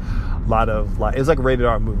sex, it was like a rated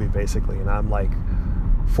R movie basically, and I'm like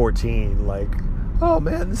 14, like, oh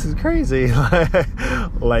man, this is crazy.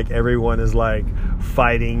 Like everyone is like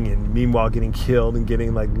fighting and meanwhile getting killed and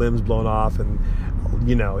getting like limbs blown off, and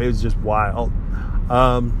you know, it was just wild.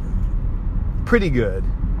 Pretty good,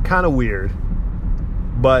 kind of weird,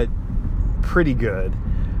 but pretty good.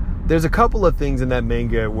 There's a couple of things in that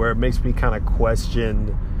manga where it makes me kind of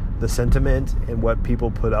question the sentiment and what people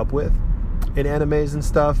put up with in animes and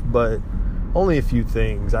stuff, but only a few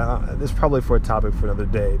things. This is probably for a topic for another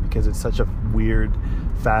day because it's such a weird,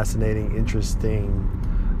 fascinating, interesting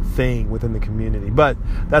thing within the community. But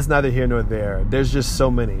that's neither here nor there. There's just so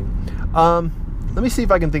many. Let me see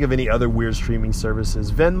if I can think of any other weird streaming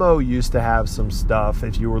services. Venmo used to have some stuff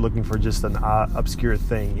if you were looking for just an obscure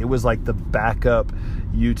thing. It was like the backup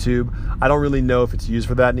YouTube. I don't really know if it's used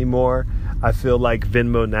for that anymore. I feel like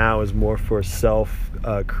Venmo now is more for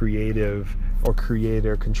self-creative or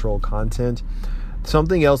creator-controlled content.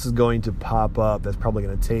 Something else is going to pop up that's probably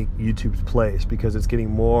going to take YouTube's place because it's getting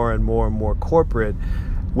more and more and more corporate,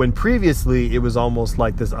 when previously it was almost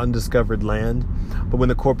like this undiscovered land. But when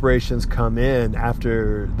the corporations come in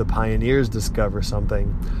after the pioneers discover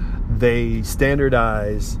something, they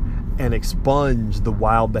standardize and expunge the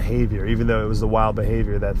wild behavior, even though it was the wild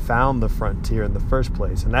behavior that found the frontier in the first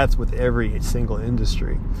place. And that's with every single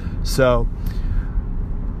industry. So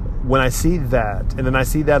when I see that, and then I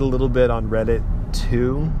see that a little bit on Reddit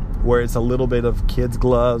too, where it's a little bit of kids'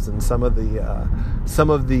 gloves, and some of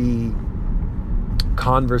the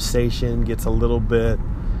conversation gets a little bit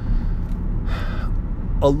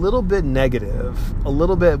a little bit negative, a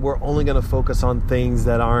little bit we're only going to focus on things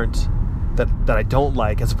that aren't, that I don't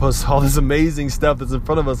like, as opposed to all this amazing stuff that's in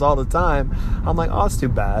front of us all the time. I'm like, oh, it's too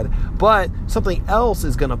bad. But something else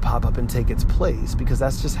is going to pop up and take its place, because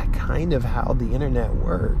that's just kind of how the internet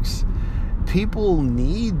works. People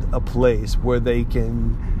need a place where they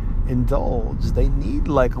can indulge. They need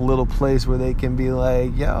like a little place where they can be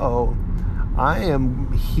like, yo, I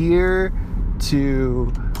am here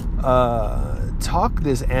to talk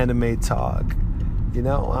this anime talk. You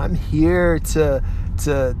know, I'm here to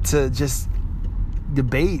just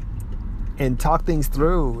debate and talk things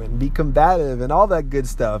through and be combative and all that good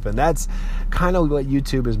stuff. And that's kind of what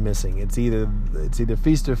YouTube is missing. It's either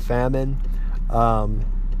feast or famine,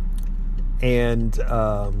 and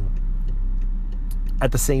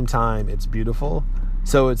at the same time it's beautiful.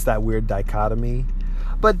 So it's that weird dichotomy.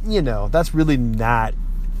 But you know, that's really not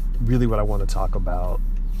really what I want to talk about.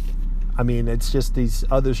 I mean, it's just these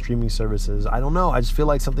other streaming services. I don't know. I just feel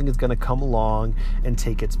like something is going to come along and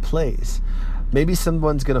take its place. Maybe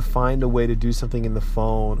someone's going to find a way to do something in the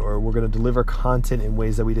phone, or we're going to deliver content in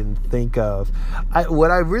ways that we didn't think of.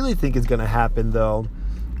 What I really think is going to happen, though,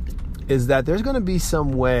 is that there's going to be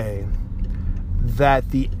some way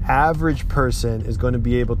that the average person is going to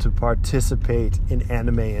be able to participate in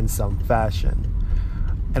anime in some fashion.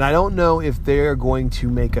 And I don't know if they're going to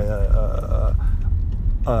make an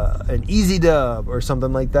easy dub or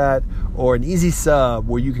something like that, or an easy sub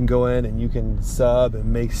where you can go in and you can sub and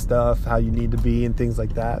make stuff how you need to be and things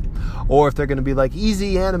like that, or if they're going to be like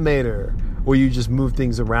easy animator where you just move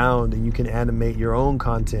things around and you can animate your own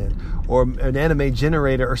content, or an anime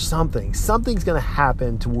generator or something's going to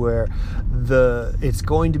happen to where it's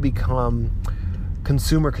going to become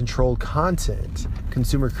consumer controlled content,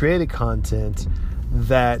 consumer created content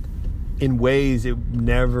that in ways it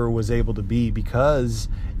never was able to be, because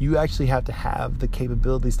you actually have to have the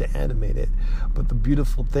capabilities to animate it. But the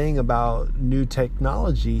beautiful thing about new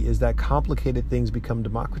technology is that complicated things become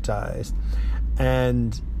democratized.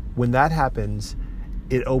 And when that happens,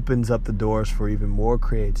 it opens up the doors for even more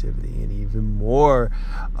creativity and even more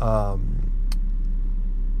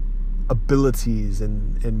abilities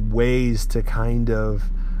and ways to kind of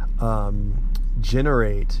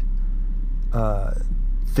generate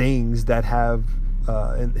things that have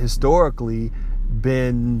historically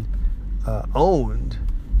been owned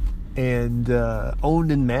and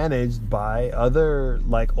managed by other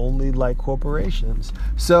only corporations.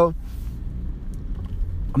 So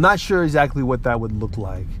I'm not sure exactly what that would look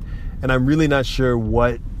like, and I'm really not sure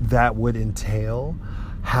what that would entail.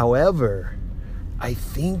 However, I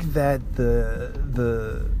think that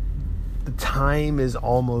the time is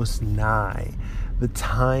almost nigh. The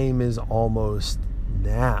time is almost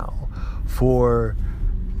now for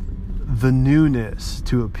the newness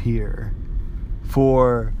to appear,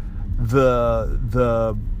 for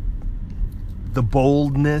the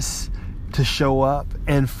boldness to show up,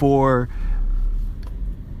 and for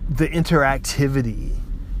the interactivity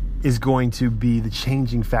is going to be the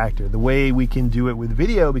changing factor. The way we can do it with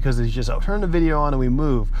video, because it's just turn the video on and we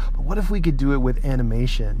move. But what if we could do it with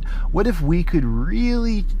animation? What if we could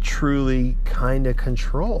really, truly kind of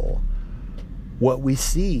control what we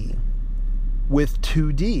see with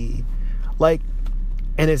 2D? And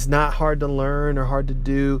it's not hard to learn or hard to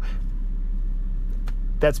do.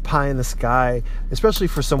 That's pie in the sky, especially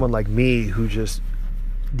for someone like me who just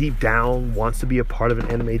deep down wants to be a part of an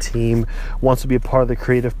anime team, wants to be a part of the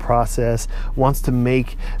creative process, wants to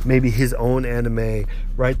make maybe his own anime,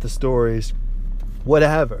 write the stories,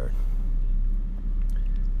 whatever.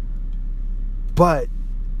 But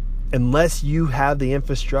unless you have the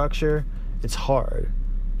infrastructure, it's hard.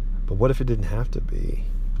 But what if it didn't have to be?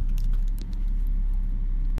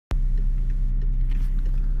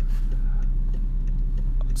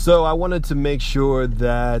 So I wanted to make sure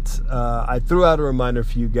that I threw out a reminder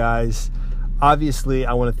for you guys. Obviously,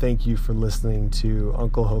 I want to thank you for listening to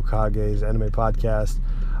Uncle Hokage's anime podcast.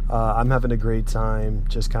 I'm having a great time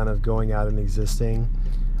just kind of going out and existing.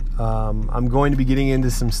 I'm going to be getting into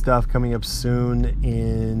some stuff coming up soon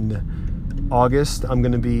in August. I'm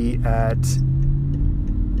going to be at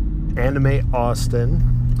Anime Austin,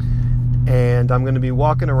 and I'm going to be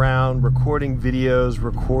walking around, recording videos,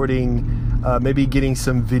 maybe getting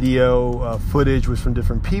some video footage with some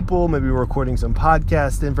different people, maybe recording some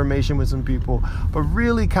podcast information with some people, but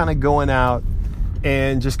really kind of going out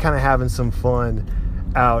and just kind of having some fun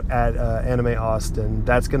out at Anime Austin.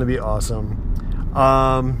 That's going to be awesome.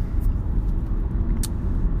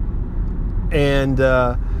 And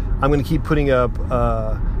I'm going to keep putting up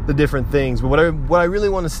the different things. But what I really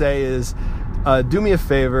want to say is do me a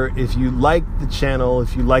favor, if you like the channel,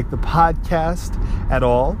 if you like the podcast at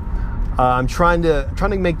all, I'm trying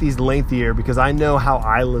to make these lengthier because I know how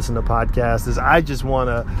I listen to podcasts is I just want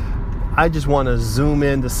to zoom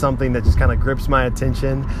into something that just kind of grips my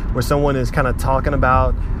attention, where someone is kind of talking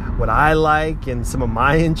about what I like and some of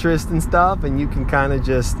my interest and stuff, and you can kind of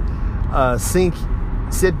just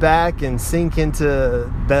sit back and sink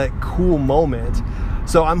into that cool moment.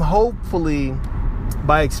 So I'm hopefully,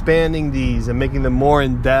 by expanding these and making them more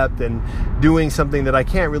in-depth and doing something that I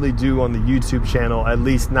can't really do on the YouTube channel, at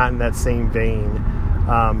least not in that same vein,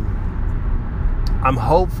 I'm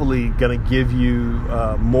hopefully going to give you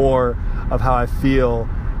more of how I feel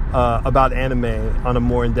about anime on a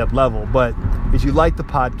more in-depth level. But if you like the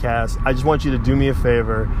podcast, I just want you to do me a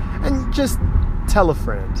favor and just tell a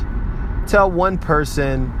friend. Tell one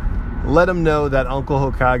person, let them know that Uncle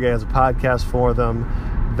Hokage has a podcast for them,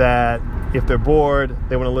 that if they're bored,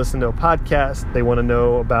 they want to listen to a podcast, they want to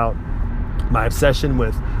know about my obsession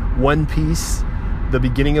with One Piece, the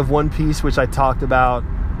beginning of One Piece, which I talked about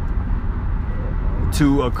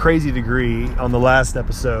to a crazy degree on the last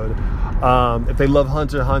episode. If they love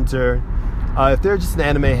Hunter x Hunter, if they're just an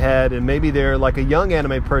anime head and maybe they're like a young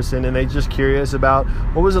anime person and they're just curious about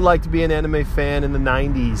what was it like to be an anime fan in the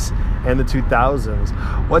 90s and the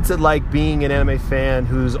 2000s, what's it like being an anime fan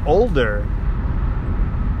who's older,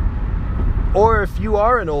 or if you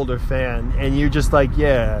are an older fan and you're just like,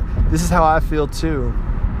 yeah, this is how I feel too,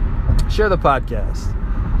 share the podcast.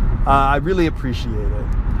 I really appreciate it.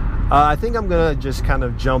 I think I'm gonna just kind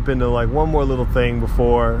of jump into like one more little thing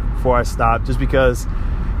before I stop, just because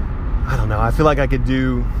I don't know, I feel like I could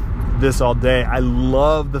do this all day. I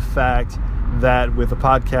love the fact that with a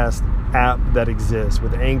podcast app that exists,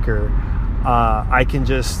 with Anchor, I can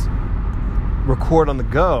just record on the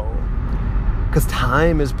go, because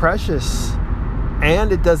time is precious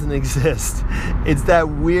and it doesn't exist. It's that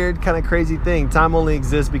weird kind of crazy thing. Time only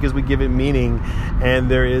exists because we give it meaning, and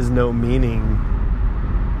there is no meaning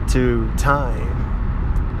to time.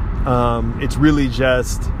 It's really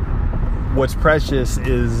just what's precious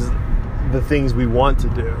is the things we want to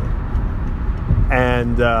do,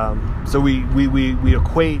 and so we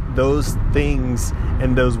equate those things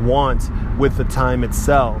and those wants with the time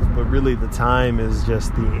itself, but really the time is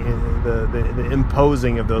just the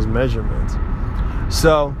imposing of those measurements.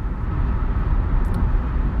 So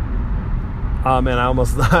man,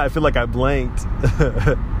 I feel like I blanked.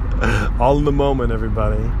 All in the moment,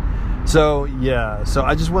 everybody. So yeah, so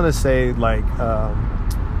I just want to say like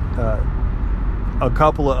a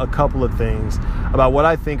couple of things about what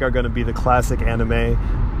I think are going to be the classic anime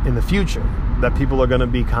in the future, that people are going to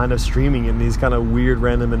be kind of streaming in these kind of weird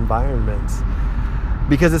random environments,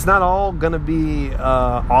 because it's not all going to be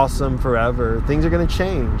awesome forever. Things are going to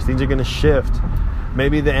change, things are going to shift.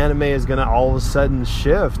 Maybe the anime is going to all of a sudden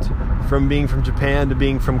shift from being from Japan to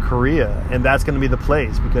being from Korea, and that's going to be the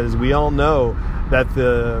place, because we all know that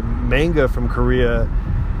the manga from Korea,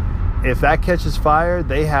 if that catches fire,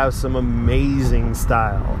 they have some amazing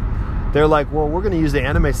style. They're like, well, we're going to use the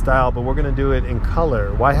anime style, but we're going to do it in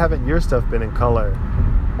color. Why haven't your stuff been in color?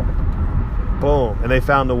 Boom. And they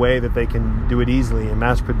found a way that they can do it easily and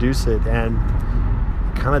mass produce it, and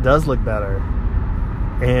it kind of does look better.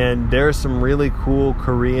 And there's some really cool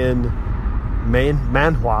Korean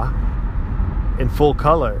manhwa in full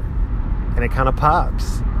color, and it kind of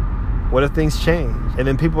pops. What if things change? And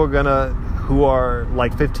then people are who are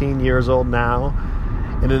like 15 years old now,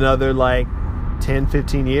 in another like 10,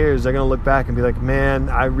 15 years, they're gonna look back and be like, man,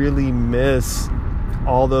 I really miss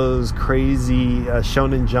all those crazy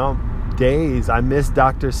Shonen Jump days. I miss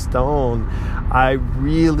Dr. Stone. I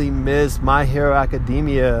really miss My Hero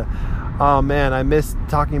Academia. Oh man, I miss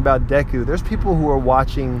talking about Deku. There's people who are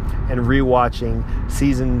watching and rewatching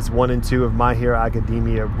seasons 1 and 2 of My Hero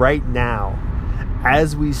Academia right now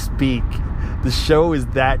as we speak. The show is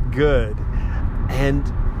that good, and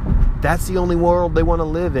that's the only world they want to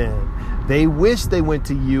live in. They wish they went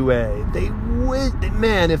to UA. They wish,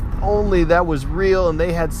 man, if only that was real and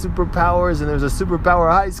they had superpowers and there was a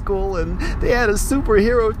superpower high school and they had a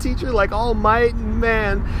superhero teacher like All Might,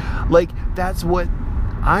 man. Like, that's what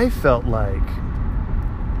I felt like.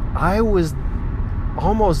 I was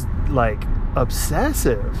almost like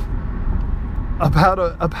obsessive about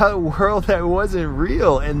a world that wasn't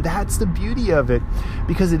real, and that's the beauty of it,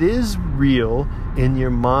 because it is real in your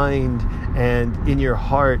mind and in your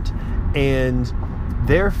heart, and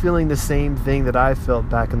they're feeling the same thing that I felt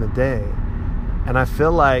back in the day. And I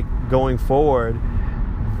feel like going forward,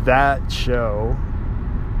 that show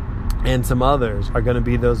and some others are going to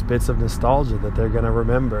be those bits of nostalgia that they're going to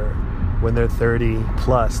remember. when they're 30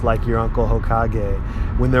 plus, like your Uncle Hokage,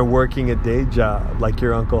 when they're working a day job, like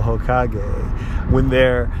your Uncle Hokage, when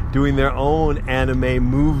they're doing their own anime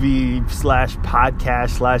movie /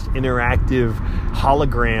 podcast / interactive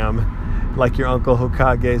hologram, like your Uncle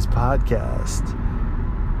Hokage's podcast.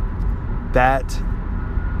 That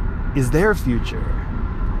is their future.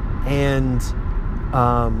 And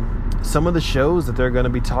some of the shows that they're going to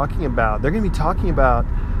be talking about, they're going to be talking about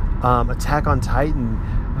Attack on Titan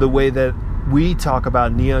the way that we talk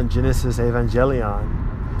about Neon Genesis Evangelion.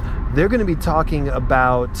 They're going to be talking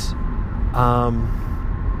about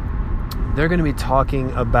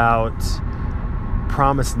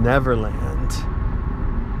Promised Neverland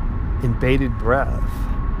in bated breath.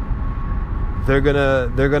 They're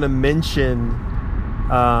gonna mention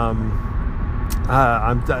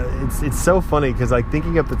it's so funny because like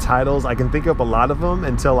thinking up the titles, I can think up a lot of them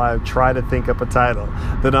until I try to think up a title.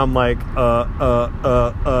 Then I'm like,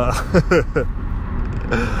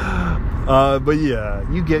 but yeah,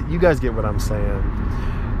 you guys get what I'm saying.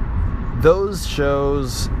 Those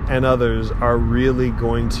shows and others are really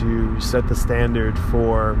going to set the standard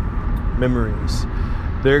for memories.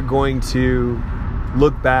 They're going to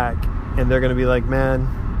look back and they're going to be like, man,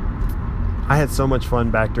 I had so much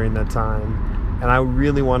fun back during that time. And I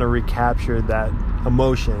really want to recapture that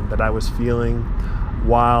emotion that I was feeling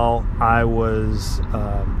while I was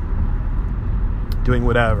doing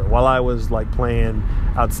whatever. While I was like playing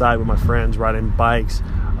outside with my friends, riding bikes,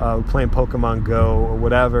 playing Pokemon Go or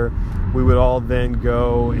whatever. We would all then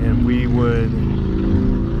go and we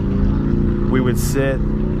would sit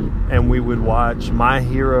and we would watch My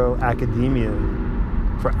Hero Academia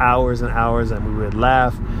for hours and hours, and we would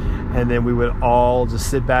laugh. And then we would all just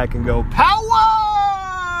sit back and go, power!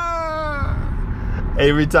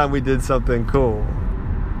 Every time we did something cool.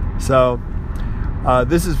 So,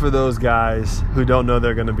 this is for those guys who don't know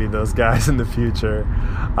they're going to be those guys in the future.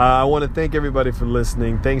 I want to thank everybody for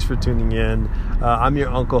listening. Thanks for tuning in. I'm your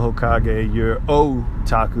Uncle Hokage, your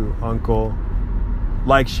Otaku uncle.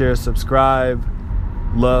 Like, share, subscribe.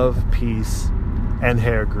 Love, peace, and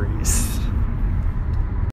hair grease.